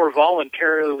 And the more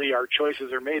voluntarily our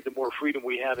choices are made, the more freedom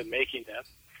we have in making them.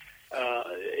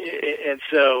 And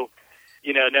so,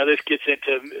 now this gets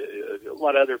into a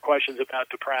lot of other questions about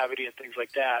depravity and things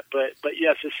like that. But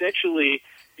yes, essentially,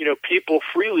 people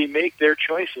freely make their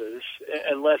choices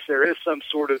unless there is some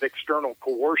sort of external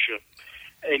coercion.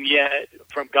 And yet,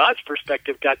 from God's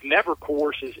perspective, God never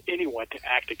coerces anyone to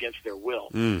act against their will.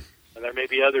 And there may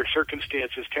be other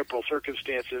circumstances, temporal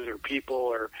circumstances or people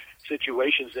or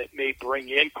situations that may bring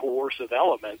in coercive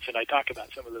elements, and I talk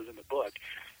about some of those in the book.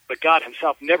 But God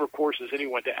himself never coerces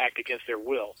anyone to act against their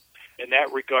will. In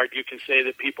that regard, you can say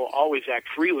that people always act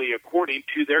freely according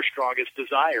to their strongest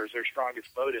desires, their strongest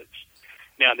motives.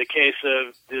 Now, in the case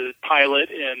of the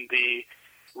Pilate and the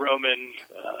Roman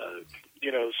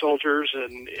soldiers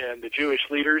and the Jewish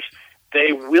leaders,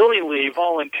 they willingly,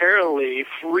 voluntarily,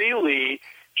 freely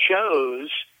chose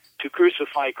to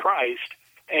crucify Christ,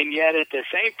 and yet at the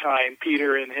same time,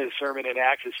 Peter in his sermon in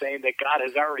Acts is saying that God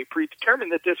has already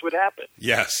predetermined that this would happen.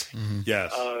 Yes,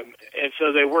 yes. And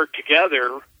so they work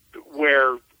together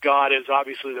where God is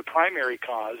obviously the primary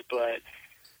cause, but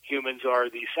humans are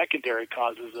the secondary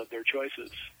causes of their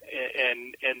choices,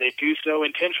 and they do so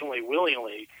intentionally,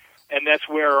 willingly, and that's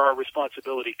where our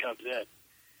responsibility comes in,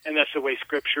 and that's the way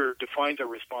Scripture defines our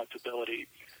responsibility.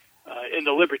 In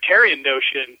the libertarian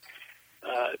notion,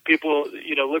 people,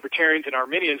 libertarians and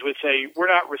Arminians would say we're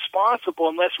not responsible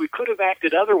unless we could have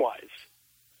acted otherwise,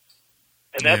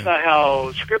 and that's not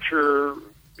how Scripture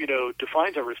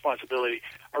defines our responsibility.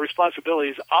 Our responsibility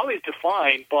is always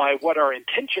defined by what our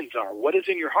intentions are. What is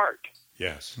in your heart?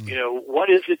 Yes. What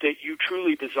is it that you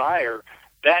truly desire?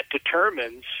 That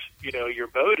determines, your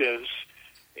motives,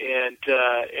 and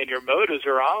your motives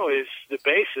are always the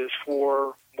basis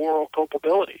for moral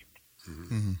culpability.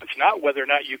 Mm-hmm. It's not whether or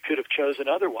not you could have chosen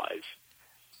otherwise.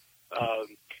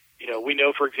 We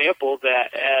know, for example,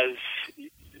 that as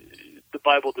the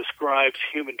Bible describes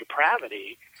human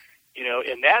depravity,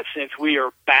 in that sense, we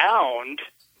are bound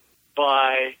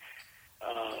by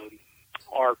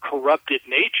our corrupted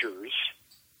natures,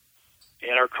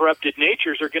 and our corrupted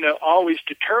natures are going to always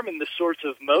determine the sorts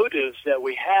of motives that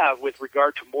we have with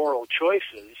regard to moral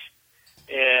choices.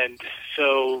 And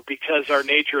so because our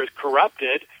nature is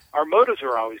corrupted, our motives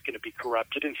are always going to be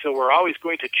corrupted, and so we're always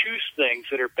going to choose things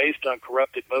that are based on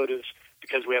corrupted motives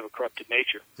because we have a corrupted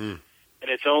nature. And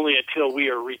it's only until we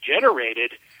are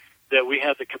regenerated that we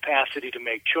have the capacity to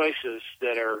make choices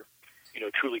that are,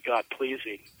 truly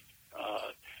God-pleasing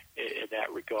in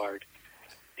that regard.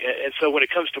 And so when it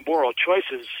comes to moral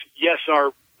choices, yes,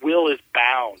 our will is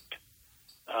bound.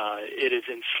 It is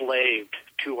enslaved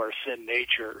to our sin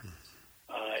nature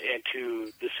and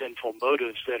to the sinful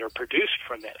motives that are produced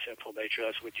from that sinful nature.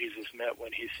 That's what Jesus meant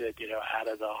when he said, out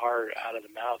of the heart, out of the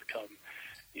mouth come,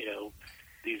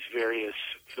 these various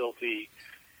filthy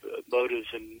motives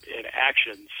and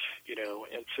actions,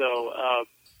 and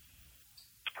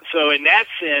so in that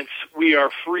sense, we are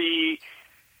free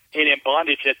and in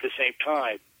bondage at the same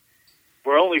time.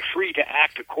 We're only free to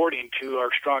act according to our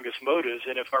strongest motives,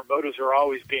 and if our motives are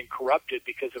always being corrupted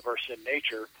because of our sin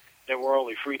nature, then we're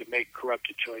only free to make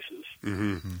corrupted choices.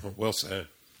 Mm-hmm. Well said.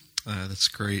 That's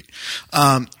great.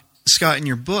 Scott, in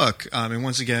your book, and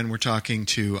once again, we're talking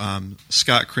to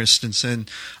Scott Christensen.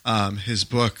 His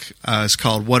book is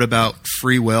called What About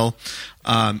Free Will?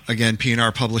 Again,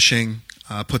 P&R Publishing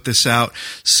put this out.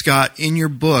 Scott, in your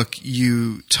book,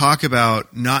 you talk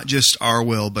about not just our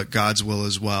will, but God's will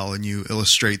as well, and you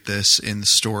illustrate this in the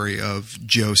story of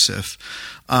Joseph.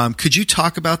 Could you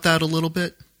talk about that a little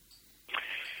bit?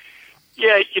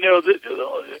 Yeah,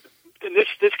 and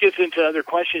this gets into other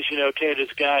questions. Okay,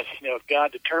 does God, if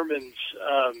God determines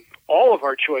all of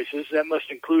our choices, that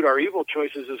must include our evil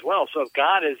choices as well. So if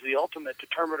God is the ultimate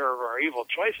determiner of our evil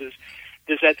choices,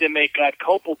 does that then make God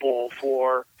culpable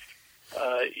for,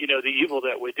 the evil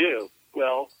that we do?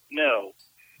 Well, no.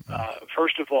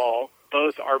 First of all,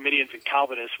 both Arminians and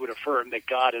Calvinists would affirm that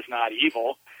God is not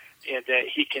evil and that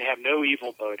he can have no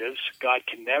evil motives. God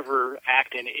can never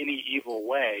act in any evil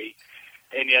way.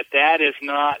 And yet that is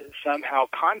not somehow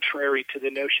contrary to the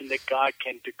notion that God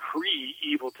can decree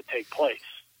evil to take place.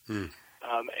 And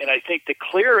I think the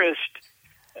clearest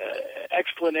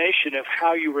explanation of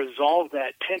how you resolve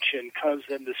that tension comes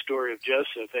in the story of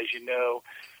Joseph. As you know,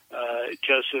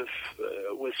 Joseph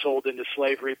was sold into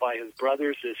slavery by his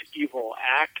brothers, this evil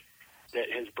act that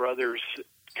his brothers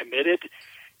committed.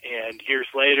 And years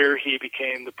later, he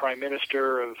became the prime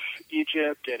minister of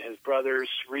Egypt, and his brothers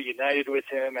reunited with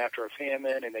him after a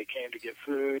famine, and they came to get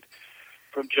food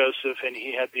from Joseph, and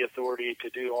he had the authority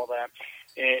to do all that.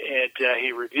 And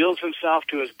he reveals himself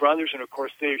to his brothers, and of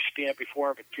course they stand before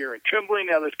him in fear and trembling.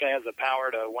 Now this guy has the power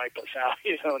to wipe us out,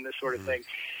 and this sort of thing.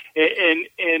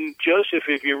 And Joseph,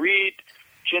 if you read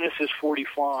Genesis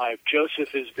 45,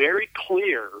 Joseph is very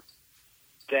clear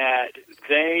that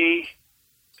they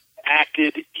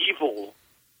acted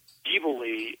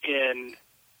evilly in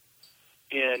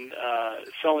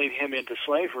selling him into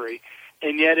slavery,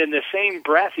 and yet in the same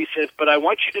breath he says, "But I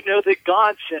want you to know that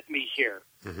God sent me here."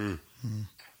 Mm-hmm.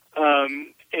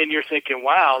 And you're thinking,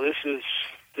 "Wow, this is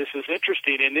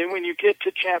interesting." And then when you get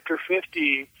to chapter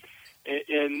 50,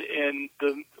 in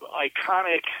the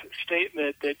iconic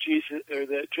statement that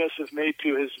Joseph made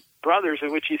to his brothers,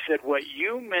 in which he said, "What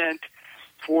you meant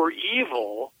for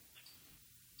evil,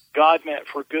 God meant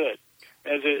for good."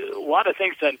 There's a lot of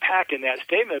things to unpack in that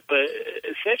statement, but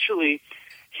essentially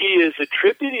he is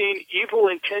attributing evil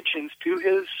intentions to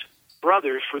his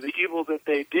brothers for the evil that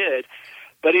they did,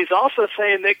 but he's also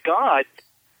saying that God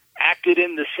acted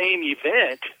in the same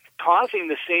event, causing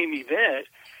the same event,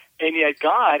 and yet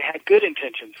God had good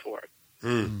intentions for it.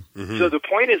 Mm-hmm. So the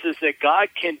point is that God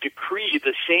can decree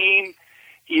the same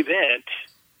event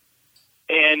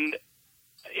and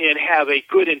have a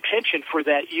good intention for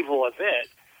that evil event,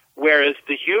 whereas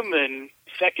the human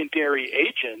secondary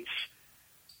agents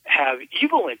have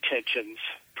evil intentions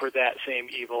for that same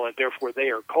evil, and therefore they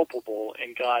are culpable,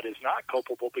 and God is not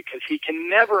culpable because he can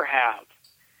never have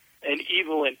an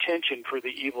evil intention for the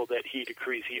evil that he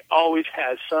decrees. He always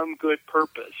has some good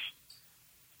purpose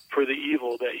for the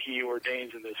evil that he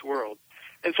ordains in this world.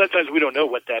 And sometimes we don't know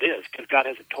what that is because God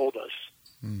hasn't told us.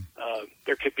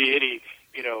 There could be any,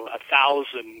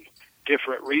 1,000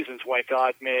 different reasons why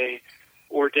God may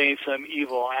ordain some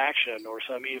evil action or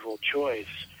some evil choice,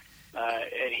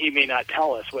 and he may not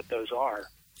tell us what those are.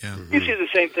 Yeah. You see the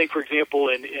same thing, for example,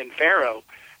 in Pharaoh.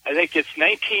 I think it's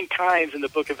 19 times in the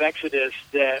book of Exodus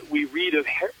that we read of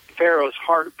Pharaoh's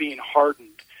heart being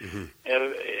hardened. Mm-hmm.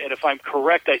 And if I'm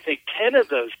correct, I think 10 of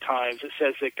those times it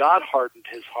says that God hardened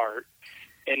his heart,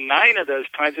 and 9 of those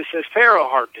times it says Pharaoh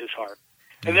hardened his heart.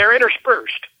 And they're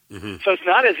interspersed. Mm-hmm. So it's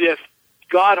not as if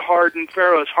God hardened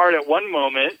Pharaoh's heart at one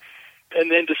moment and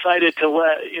then decided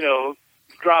to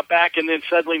drop back, and then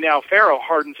suddenly now Pharaoh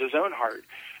hardens his own heart.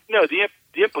 No, the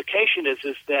implication is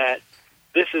that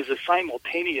this is a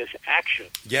simultaneous action.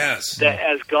 Yes. That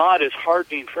as God is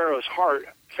hardening Pharaoh's heart,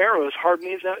 Pharaoh is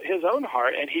hardening his own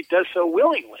heart, and he does so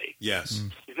willingly. Yes.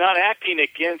 He's not acting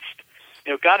against,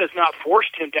 God has not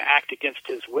forced him to act against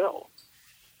his will.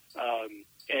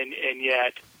 And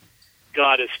yet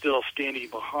God is still standing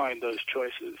behind those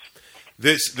choices.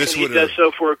 This and he does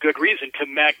so for a good reason, to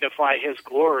magnify his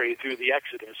glory through the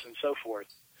Exodus and so forth.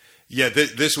 Yeah,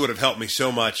 this would have helped me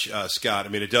so much, Scott. I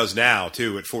mean, it does now,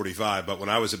 too, at 45. But when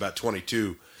I was about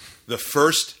 22, the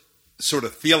first sort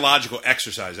of theological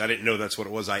exercise, I didn't know that's what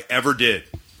it was, I ever did,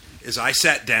 is I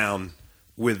sat down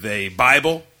with a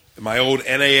Bible, my old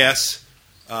NAS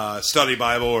study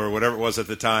Bible or whatever it was at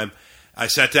the time. I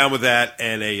sat down with that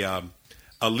and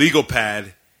a legal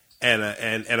pad and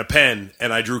a pen,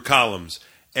 and I drew columns.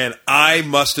 And I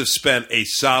must have spent a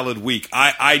solid week.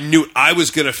 I knew I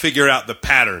was going to figure out the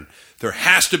pattern. There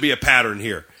has to be a pattern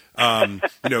here.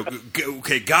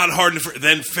 Okay, God hardened,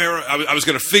 then Pharaoh. I was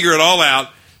going to figure it all out,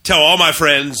 tell all my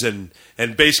friends, and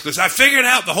basically say, I figured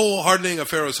out the whole hardening of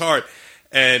Pharaoh's heart.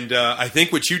 And I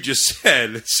think what you just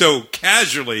said so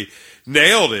casually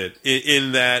nailed it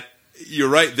in that you're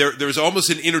right. There's almost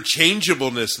an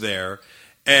interchangeableness there.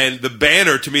 And the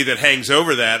banner to me that hangs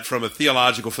over that from a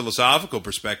theological, philosophical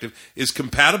perspective is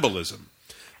compatibilism.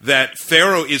 That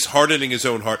Pharaoh is hardening his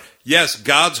own heart. Yes,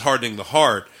 God's hardening the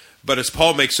heart, but as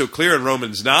Paul makes so clear in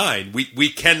Romans 9, we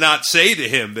cannot say to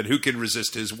him that who can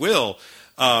resist his will.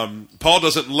 Paul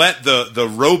doesn't let the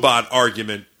robot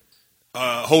argument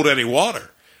hold any water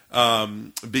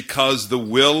because the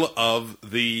will of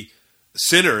the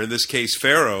sinner, in this case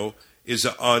Pharaoh, is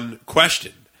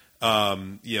unquestioned.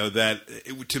 That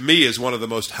to me is one of the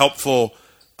most helpful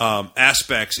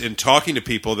aspects in talking to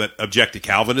people that object to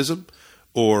Calvinism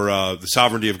or the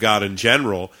sovereignty of God in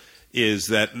general is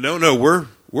that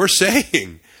we're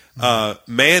saying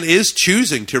man is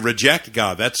choosing to reject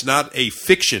God. That's not a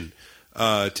fiction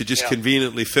to just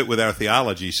conveniently fit with our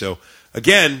theology. So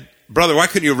again, brother, why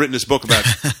couldn't you have written this book about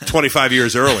 25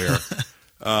 years earlier?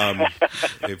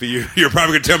 You're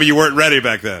probably going to tell me you weren't ready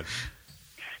back then.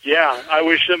 Yeah, I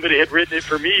wish somebody had written it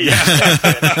for me.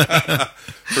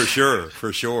 For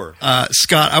sure.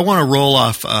 Scott, I want to roll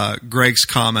off Greg's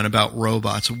comment about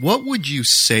robots. What would you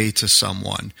say to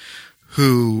someone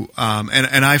who,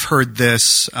 and I've heard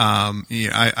this,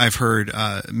 I've heard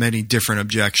many different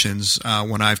objections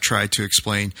when I've tried to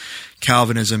explain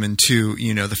Calvinism and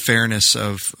the fairness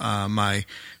of my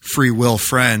free will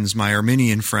friends, my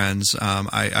Arminian friends.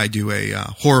 I do a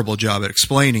horrible job at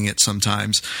explaining it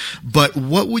sometimes. But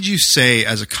what would you say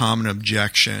as a common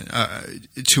objection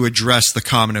to address the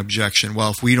common objection? Well,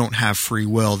 if we don't have free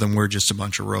will, then we're just a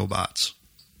bunch of robots.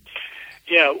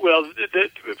 Yeah, well,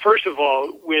 first of all,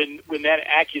 when that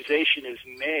accusation is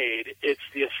made, it's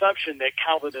the assumption that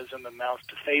Calvinism amounts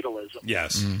to fatalism.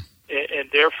 Yes. Mm-hmm. And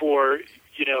therefore,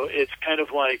 it's kind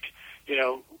of like,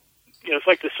 it's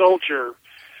like the soldier,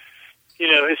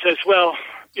 it says, well,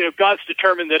 God's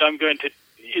determined that I'm going to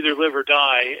either live or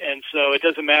die, and so it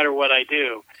doesn't matter what I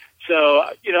do. So,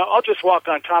 I'll just walk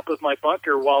on top of my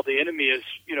bunker while the enemy is,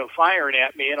 firing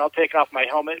at me, and I'll take off my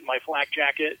helmet and my flak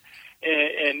jacket.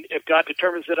 And if God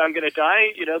determines that I'm going to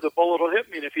die, the bullet will hit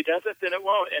me. And if he doesn't, then it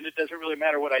won't. And it doesn't really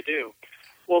matter what I do.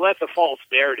 Well, that's a false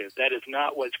narrative. That is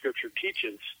not what Scripture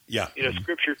teaches. Yeah.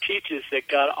 Scripture teaches that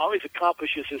God always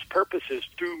accomplishes his purposes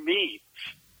through means.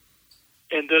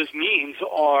 And those means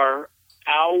are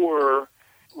our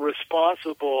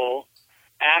responsible,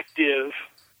 active,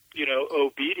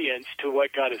 obedience to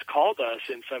what God has called us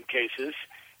in some cases,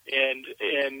 And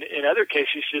in other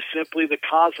cases, just simply the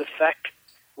cause-effect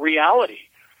reality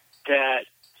that,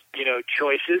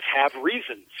 choices have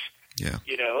reasons. Yeah.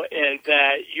 And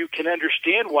that you can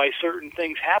understand why certain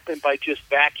things happen by just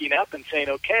backing up and saying,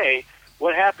 okay,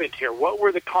 what happened here? What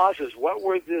were the causes? What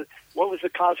was the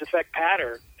cause-effect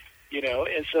pattern?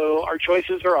 And so our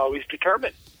choices are always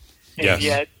determined. And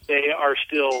yet they are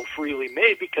still freely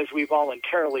made because we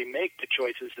voluntarily make the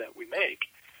choices that we make.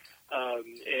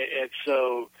 And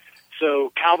so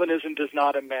Calvinism does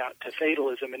not amount to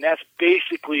fatalism, and that's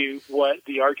basically what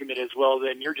the argument is. Well,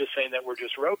 then you're just saying that we're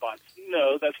just robots.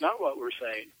 No, that's not what we're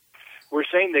saying. We're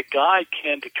saying that God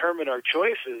can determine our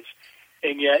choices,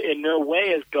 and yet in no way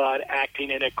is God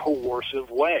acting in a coercive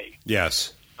way.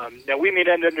 Yes. Now, we may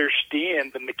not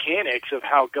understand the mechanics of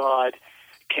how God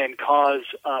can cause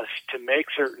us to make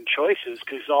certain choices,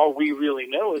 because all we really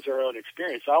know is our own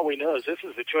experience. All we know is this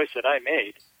is the choice that I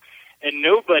made. And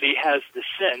nobody has the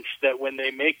sense that when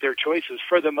they make their choices,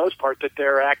 for the most part, that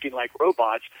they're acting like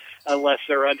robots, unless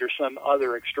they're under some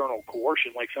other external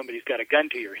coercion, like somebody's got a gun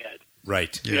to your head.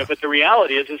 Right. Yeah. But the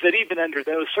reality is that even under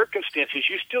those circumstances,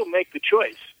 you still make the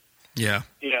choice. Yeah.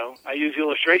 I use the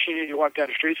illustration. You walk down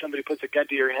the street, somebody puts a gun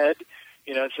to your head,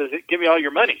 and says, "Give me all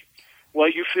your money." Well,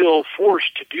 you feel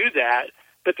forced to do that,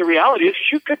 but the reality is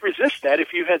you could resist that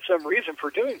if you had some reason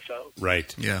for doing so.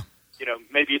 Right. Yeah.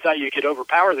 Maybe you thought you could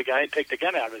overpower the guy and take the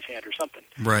gun out of his hand or something.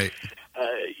 Right.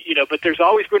 But there's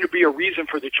always going to be a reason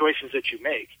for the choices that you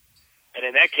make. And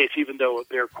in that case, even though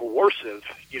they're coercive,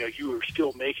 you are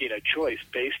still making a choice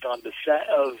based on the set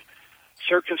of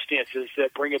circumstances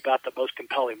that bring about the most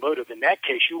compelling motive. In that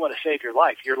case, you want to save your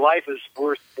life. Your life is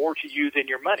worth more to you than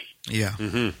your money. Yeah.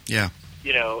 Mm-hmm. Yeah.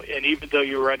 And even though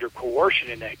you were under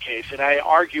coercion in that case, and I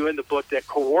argue in the book that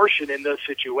coercion in those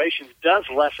situations does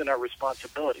lessen our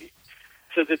responsibility,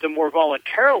 so that the more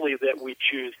voluntarily that we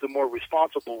choose, the more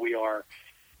responsible we are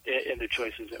in the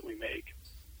choices that we make.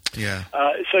 Yeah.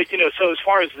 So as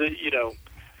far as the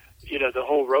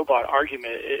whole robot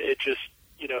argument, it just,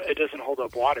 it doesn't hold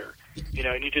up water.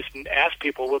 And you just ask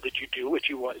people, well, did you do what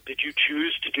you want? Did you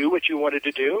choose to do what you wanted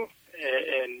to do?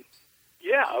 And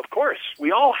yeah, of course.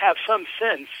 We all have some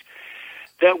sense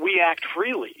that we act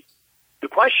freely. The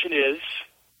question is,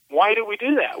 why do we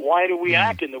do that? Why do we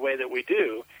act in the way that we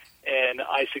do? And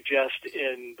I suggest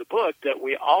in the book that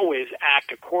we always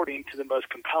act according to the most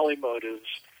compelling motives,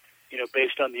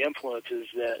 based on the influences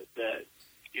that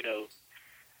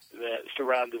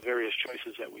surround the various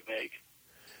choices that we make.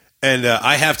 And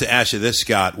I have to ask you this,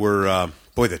 Scott.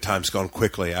 The time's gone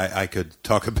quickly. I could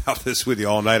talk about this with you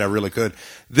all night. I really could.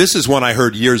 This is one I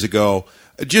heard years ago.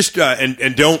 Just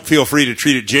and don't feel free to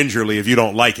treat it gingerly if you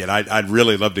don't like it. I'd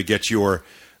really love to get your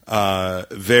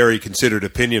very considered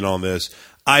opinion on this.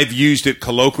 I've used it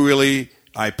colloquially.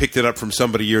 I picked it up from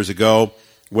somebody years ago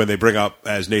when they bring up,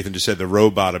 as Nathan just said, the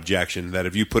robot objection, that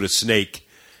if you put a snake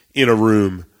in a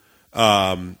room,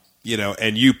 and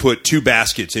you put two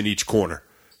baskets in each corner,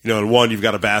 in one you've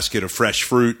got a basket of fresh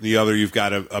fruit, in the other you've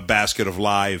got a basket of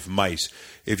live mice.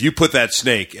 If you put that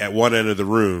snake at one end of the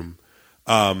room,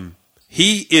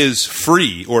 he is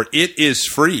free, or it is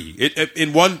free,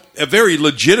 in a very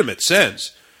legitimate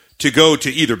sense, to go to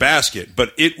either basket,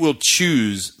 but it will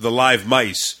choose the live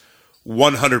mice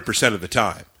 100% of the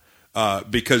time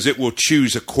because it will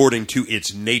choose according to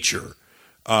its nature.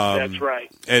 That's right.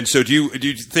 And so do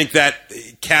you think that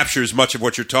captures much of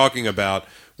what you're talking about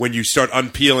when you start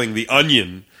unpeeling the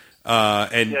onion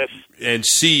and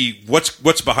see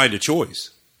what's behind a choice?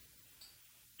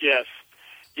 Yes.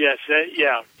 Yes,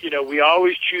 yeah. We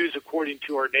always choose according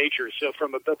to our nature. So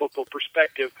from a biblical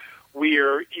perspective, we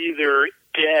are either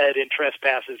dead in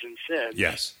trespasses and sins,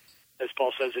 yes, as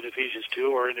Paul says in Ephesians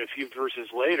 2, or in a few verses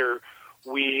later,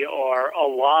 we are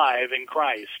alive in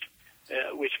Christ,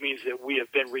 which means that we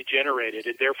have been regenerated,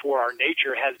 and therefore our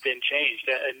nature has been changed.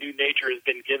 A new nature has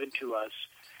been given to us.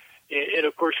 And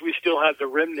of course, we still have the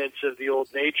remnants of the old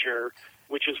nature,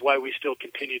 which is why we still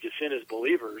continue to sin as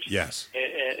believers. Yes.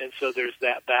 And so there's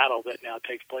that battle that now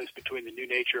takes place between the new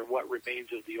nature and what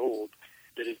remains of the old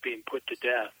that is being put to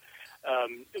death.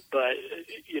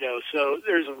 So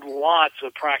there's lots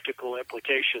of practical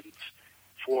implications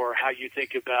for how you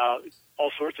think about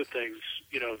all sorts of things,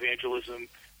 evangelism,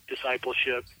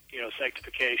 discipleship,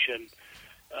 sanctification,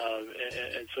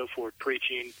 and so forth,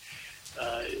 preaching,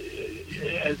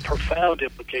 and profound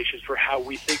implications for how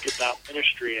we think about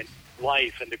ministry and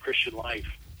life and the Christian life.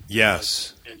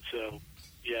 Yes. And so,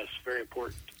 yes, very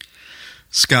important.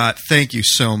 Scott, thank you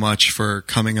so much for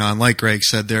coming on. Like Greg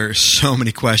said, there are so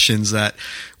many questions that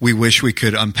we wish we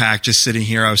could unpack just sitting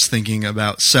here. I was thinking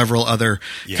about several other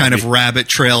kind of rabbit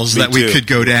trails that we could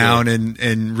go down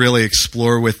and really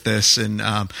explore with this. And,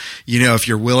 if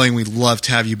you're willing, we'd love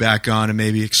to have you back on and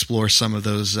maybe explore some of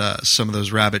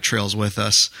those rabbit trails with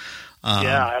us.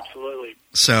 Yeah, absolutely.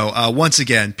 So once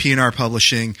again, P&R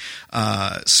Publishing,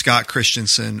 Scott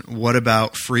Christensen, What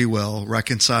About Free Will?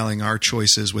 Reconciling Our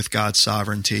Choices with God's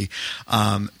Sovereignty.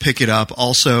 Pick it up.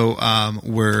 Also,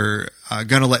 we're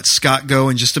going to let Scott go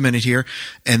in just a minute here,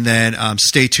 and then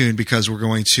stay tuned because we're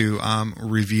going to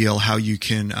reveal how you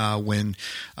can win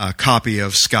a copy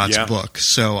of Scott's book.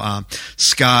 So,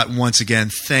 Scott, once again,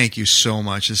 thank you so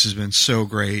much. This has been so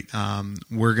great.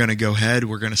 We're going to go ahead.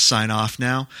 We're going to sign off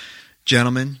now.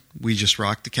 Gentlemen, we just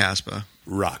rocked the Casbah.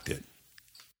 Rocked it.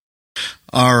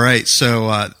 All right. So,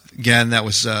 again, that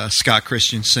was Scott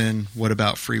Christensen, What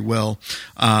About Free Will?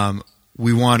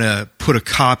 We want to put a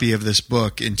copy of this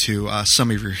book into some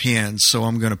of your hands. So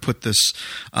I'm going to put this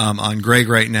on Greg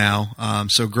right now.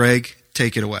 So, Greg,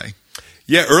 take it away.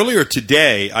 Yeah, earlier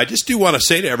today, I just do want to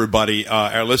say to everybody,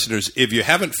 our listeners, if you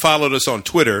haven't followed us on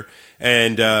Twitter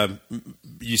and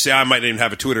you say, I might even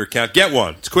have a Twitter account, get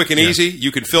one. It's quick and easy.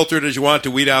 You can filter it as you want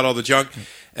to weed out all the junk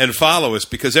and follow us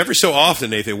because every so often,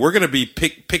 Nathan, we're going to be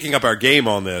picking up our game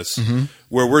on this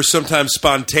where we're sometimes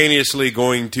spontaneously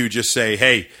going to just say,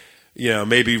 hey,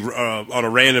 maybe on a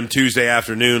random Tuesday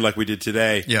afternoon like we did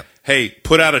today, hey,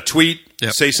 put out a tweet,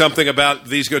 say something about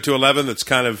These Go to 11 that's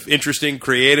kind of interesting,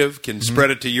 creative, can spread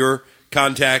it to your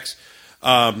contacts.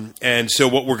 And so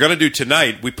what we're going to do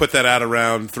tonight, we put that out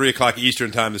around 3 o'clock Eastern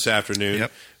time this afternoon.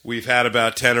 We've had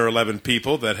about 10 or 11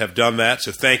 people that have done that,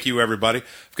 so thank you, everybody.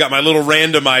 I've got my little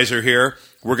randomizer here.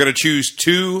 We're going to choose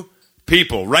 2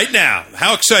 people right now.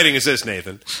 How exciting is this,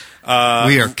 Nathan?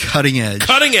 We are cutting edge.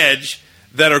 Cutting edge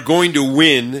that are going to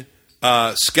win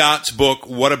Scott's book,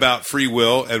 What About Free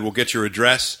Will? And we'll get your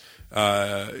address.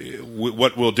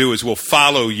 What we'll do is we'll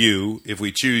follow you if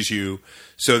we choose you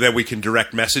so that we can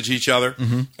direct message each other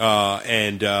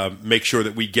and make sure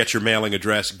that we get your mailing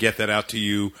address, get that out to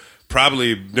you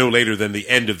probably no later than the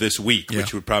end of this week,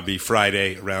 which would probably be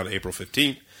Friday around April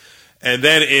 15th. And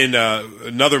then in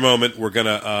another moment, we're going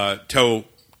to tell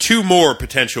 2 more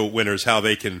potential winners how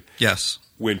they can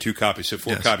win 2 copies, so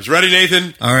 4 copies. Ready,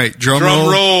 Nathan? All right, drum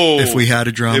roll. If we had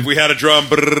a drum. If we had a drum.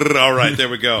 Brrr, all right, there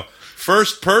we go.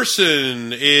 First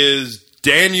person is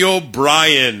Daniel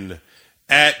Bryan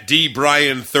at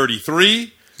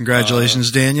dbryan33.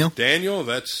 Congratulations, Daniel. Daniel,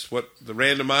 that's what the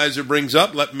randomizer brings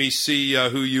up. Let me see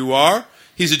who you are.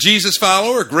 He's a Jesus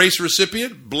follower, a grace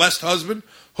recipient, blessed husband,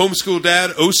 homeschool dad,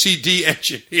 OCD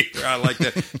engineer. I like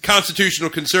that.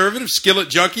 Constitutional conservative, skillet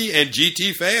junkie, and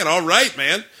GT fan. All right,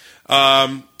 man.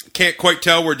 Can't quite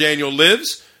tell where Daniel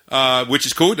lives, which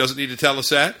is cool. Doesn't need to tell us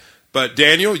that. But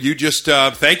Daniel, you just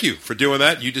thank you for doing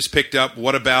that. You just picked up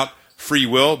What About Free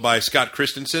Will by Scott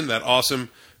Christensen, that awesome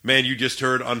man you just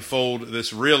heard unfold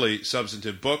this really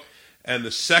substantive book. And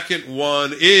the second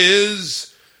one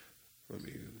is, let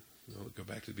me go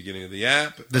back to the beginning of the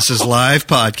app. This is live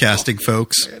podcasting,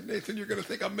 folks. Man, Nathan, you're going to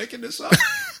think I'm making this up.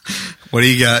 What do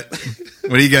you got?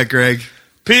 What do you got, Greg?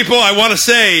 People, I want to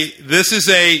say this is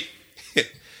a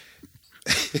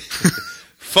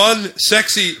fun,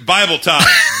 sexy Bible time.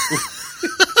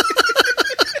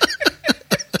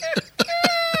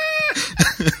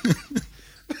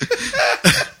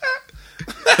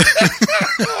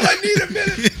 I need a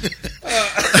minute.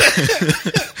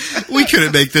 We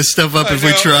couldn't make this stuff up if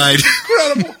we tried.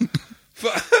 Incredible.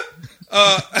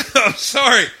 I'm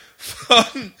sorry.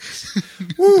 Fun.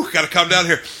 Woo, got to calm down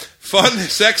here. Fun,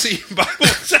 sexy Bible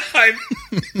time.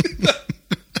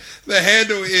 The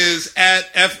handle is at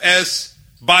FS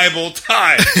Bible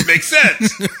Time. Makes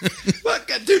sense.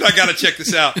 Look, dude, I got to check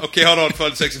this out. Okay, hold on.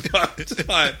 Fun, sexy Bible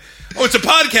time. Oh, it's a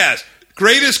podcast.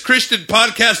 Greatest Christian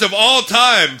podcast of all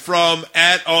time from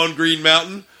at On Green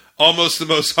Mountain. Almost the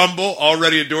most humble,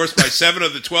 already endorsed by 7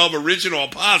 of the 12 original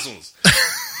apostles.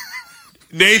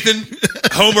 Nathan,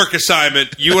 homework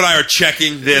assignment. You and I are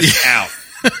checking this out.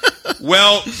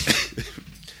 Well,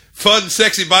 fun,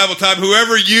 sexy Bible time.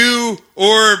 Whoever you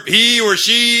or he or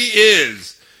she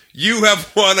is, you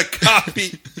have won a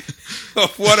copy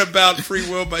of What About Free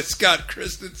Will by Scott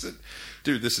Christensen.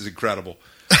 Dude, this is incredible.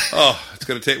 Oh, it's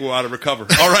going to take a while to recover.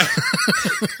 All right.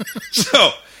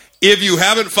 So, if you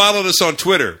haven't followed us on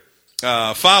Twitter,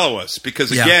 follow us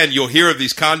because, again, you'll hear of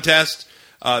these contests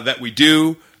that we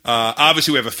do.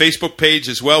 Obviously, we have a Facebook page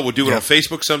as well. We'll do it on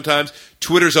Facebook sometimes.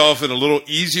 Twitter's often a little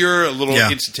easier, a little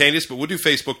instantaneous, but we'll do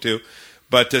Facebook too.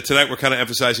 But tonight we're kind of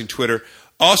emphasizing Twitter.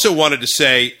 Also wanted to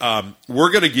say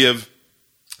we're going to give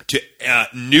to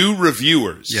new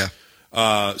reviewers. Yeah.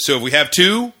 So if we have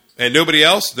 2 and nobody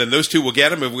else, then those 2 will get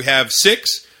them. If we have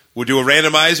 6, we'll do a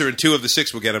randomizer, and 2 of the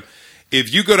 6 will get them.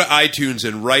 If you go to iTunes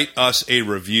and write us a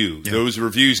review, those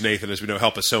reviews, Nathan, as we know,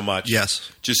 help us so much. Yes.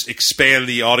 Just expand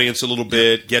the audience a little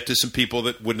bit, get to some people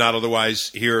that would not otherwise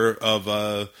hear of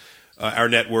our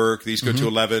network. These go to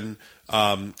 11.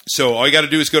 So all you got to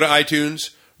do is go to iTunes,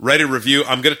 write a review.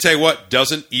 I'm going to tell you what,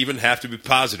 doesn't even have to be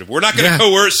positive. We're not going to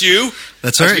coerce you.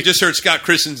 That's As right. we just heard Scott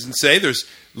Christensen say, there's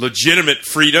legitimate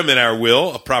freedom in our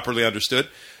will, properly understood.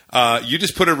 You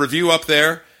just put a review up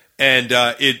there, and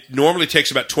it normally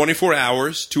takes about 24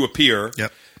 hours to appear.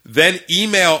 Yep. Then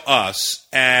email us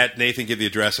at, Nathan, give the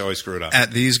address. I always screw it up.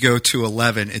 At These Go to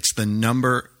 11, it's the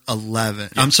number 11.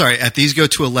 I'm sorry, at These Go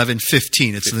to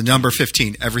 11:15. It's the number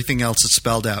 15. Everything else is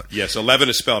spelled out. Yes, 11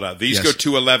 is spelled out. These go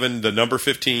to 11, the number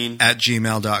 15. At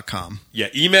gmail.com. Yeah,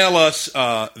 email us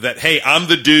that, hey, I'm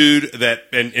the dude that,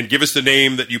 and give us the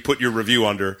name that you put your review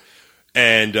under,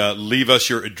 and leave us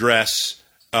your address,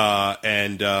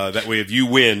 and that way if you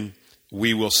win,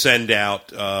 we will send out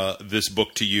this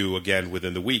book to you again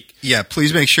within the week. Yeah,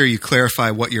 please make sure you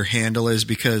clarify what your handle is,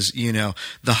 because, the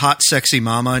hot, sexy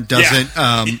mama doesn't,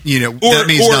 that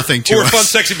means nothing to us. Or fun,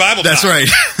 sexy Bible That's time. right.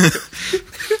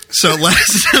 So let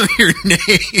us know your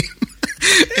name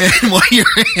and what your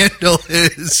handle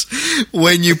is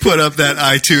when you put up that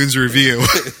iTunes review.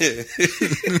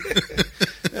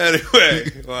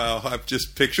 Anyway, wow, I'm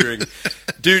just picturing,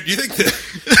 dude. You think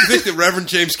that Reverend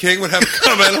James King would have a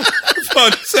comment on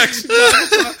fun, sexy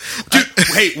Bible time? Dude,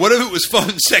 hey, what if it was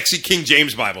fun, sexy King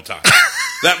James Bible time?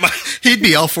 That might He'd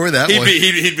be all for that one.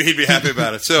 He'd be happy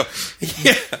about it. So,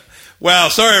 yeah. Well,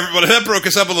 sorry everybody, that broke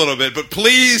us up a little bit, but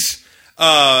please,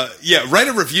 write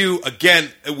a review. Again,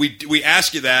 we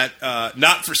ask you that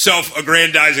not for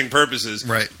self-aggrandizing purposes,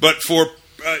 right? But for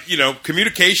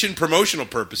communication, promotional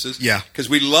purposes. Yeah. Because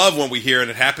we love when we hear,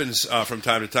 and it happens from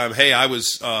time to time, hey, I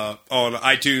was on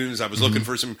iTunes, I was looking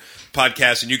for some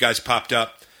podcasts, and you guys popped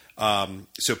up.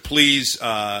 So please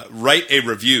write a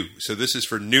review. So this is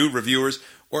for new reviewers.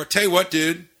 Or I'll tell you what,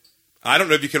 dude, I don't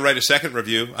know if you can write a second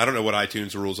review. I don't know what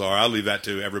iTunes rules are. I'll leave that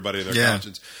to everybody in their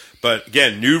conscience. But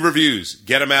again, new reviews,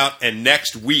 get them out. And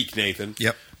next week, Nathan,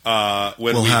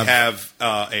 when we have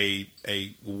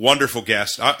a wonderful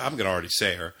guest, I'm going to already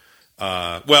say her.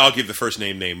 I'll give the first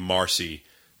name, Marcy.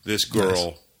 This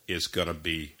girl is going to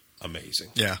be amazing.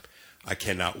 Yeah. I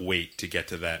cannot wait to get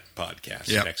to that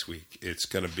podcast next week. It's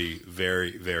going to be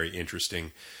very, very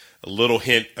interesting. A little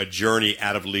hint, a journey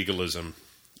out of legalism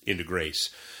into grace.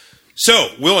 So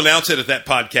we'll announce it at that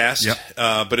podcast. Yep.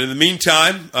 But in the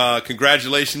meantime,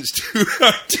 congratulations to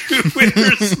our 2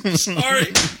 winners.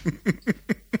 Sorry.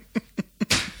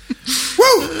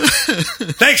 Woo!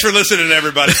 Thanks for listening,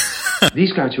 everybody.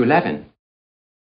 These go to 11.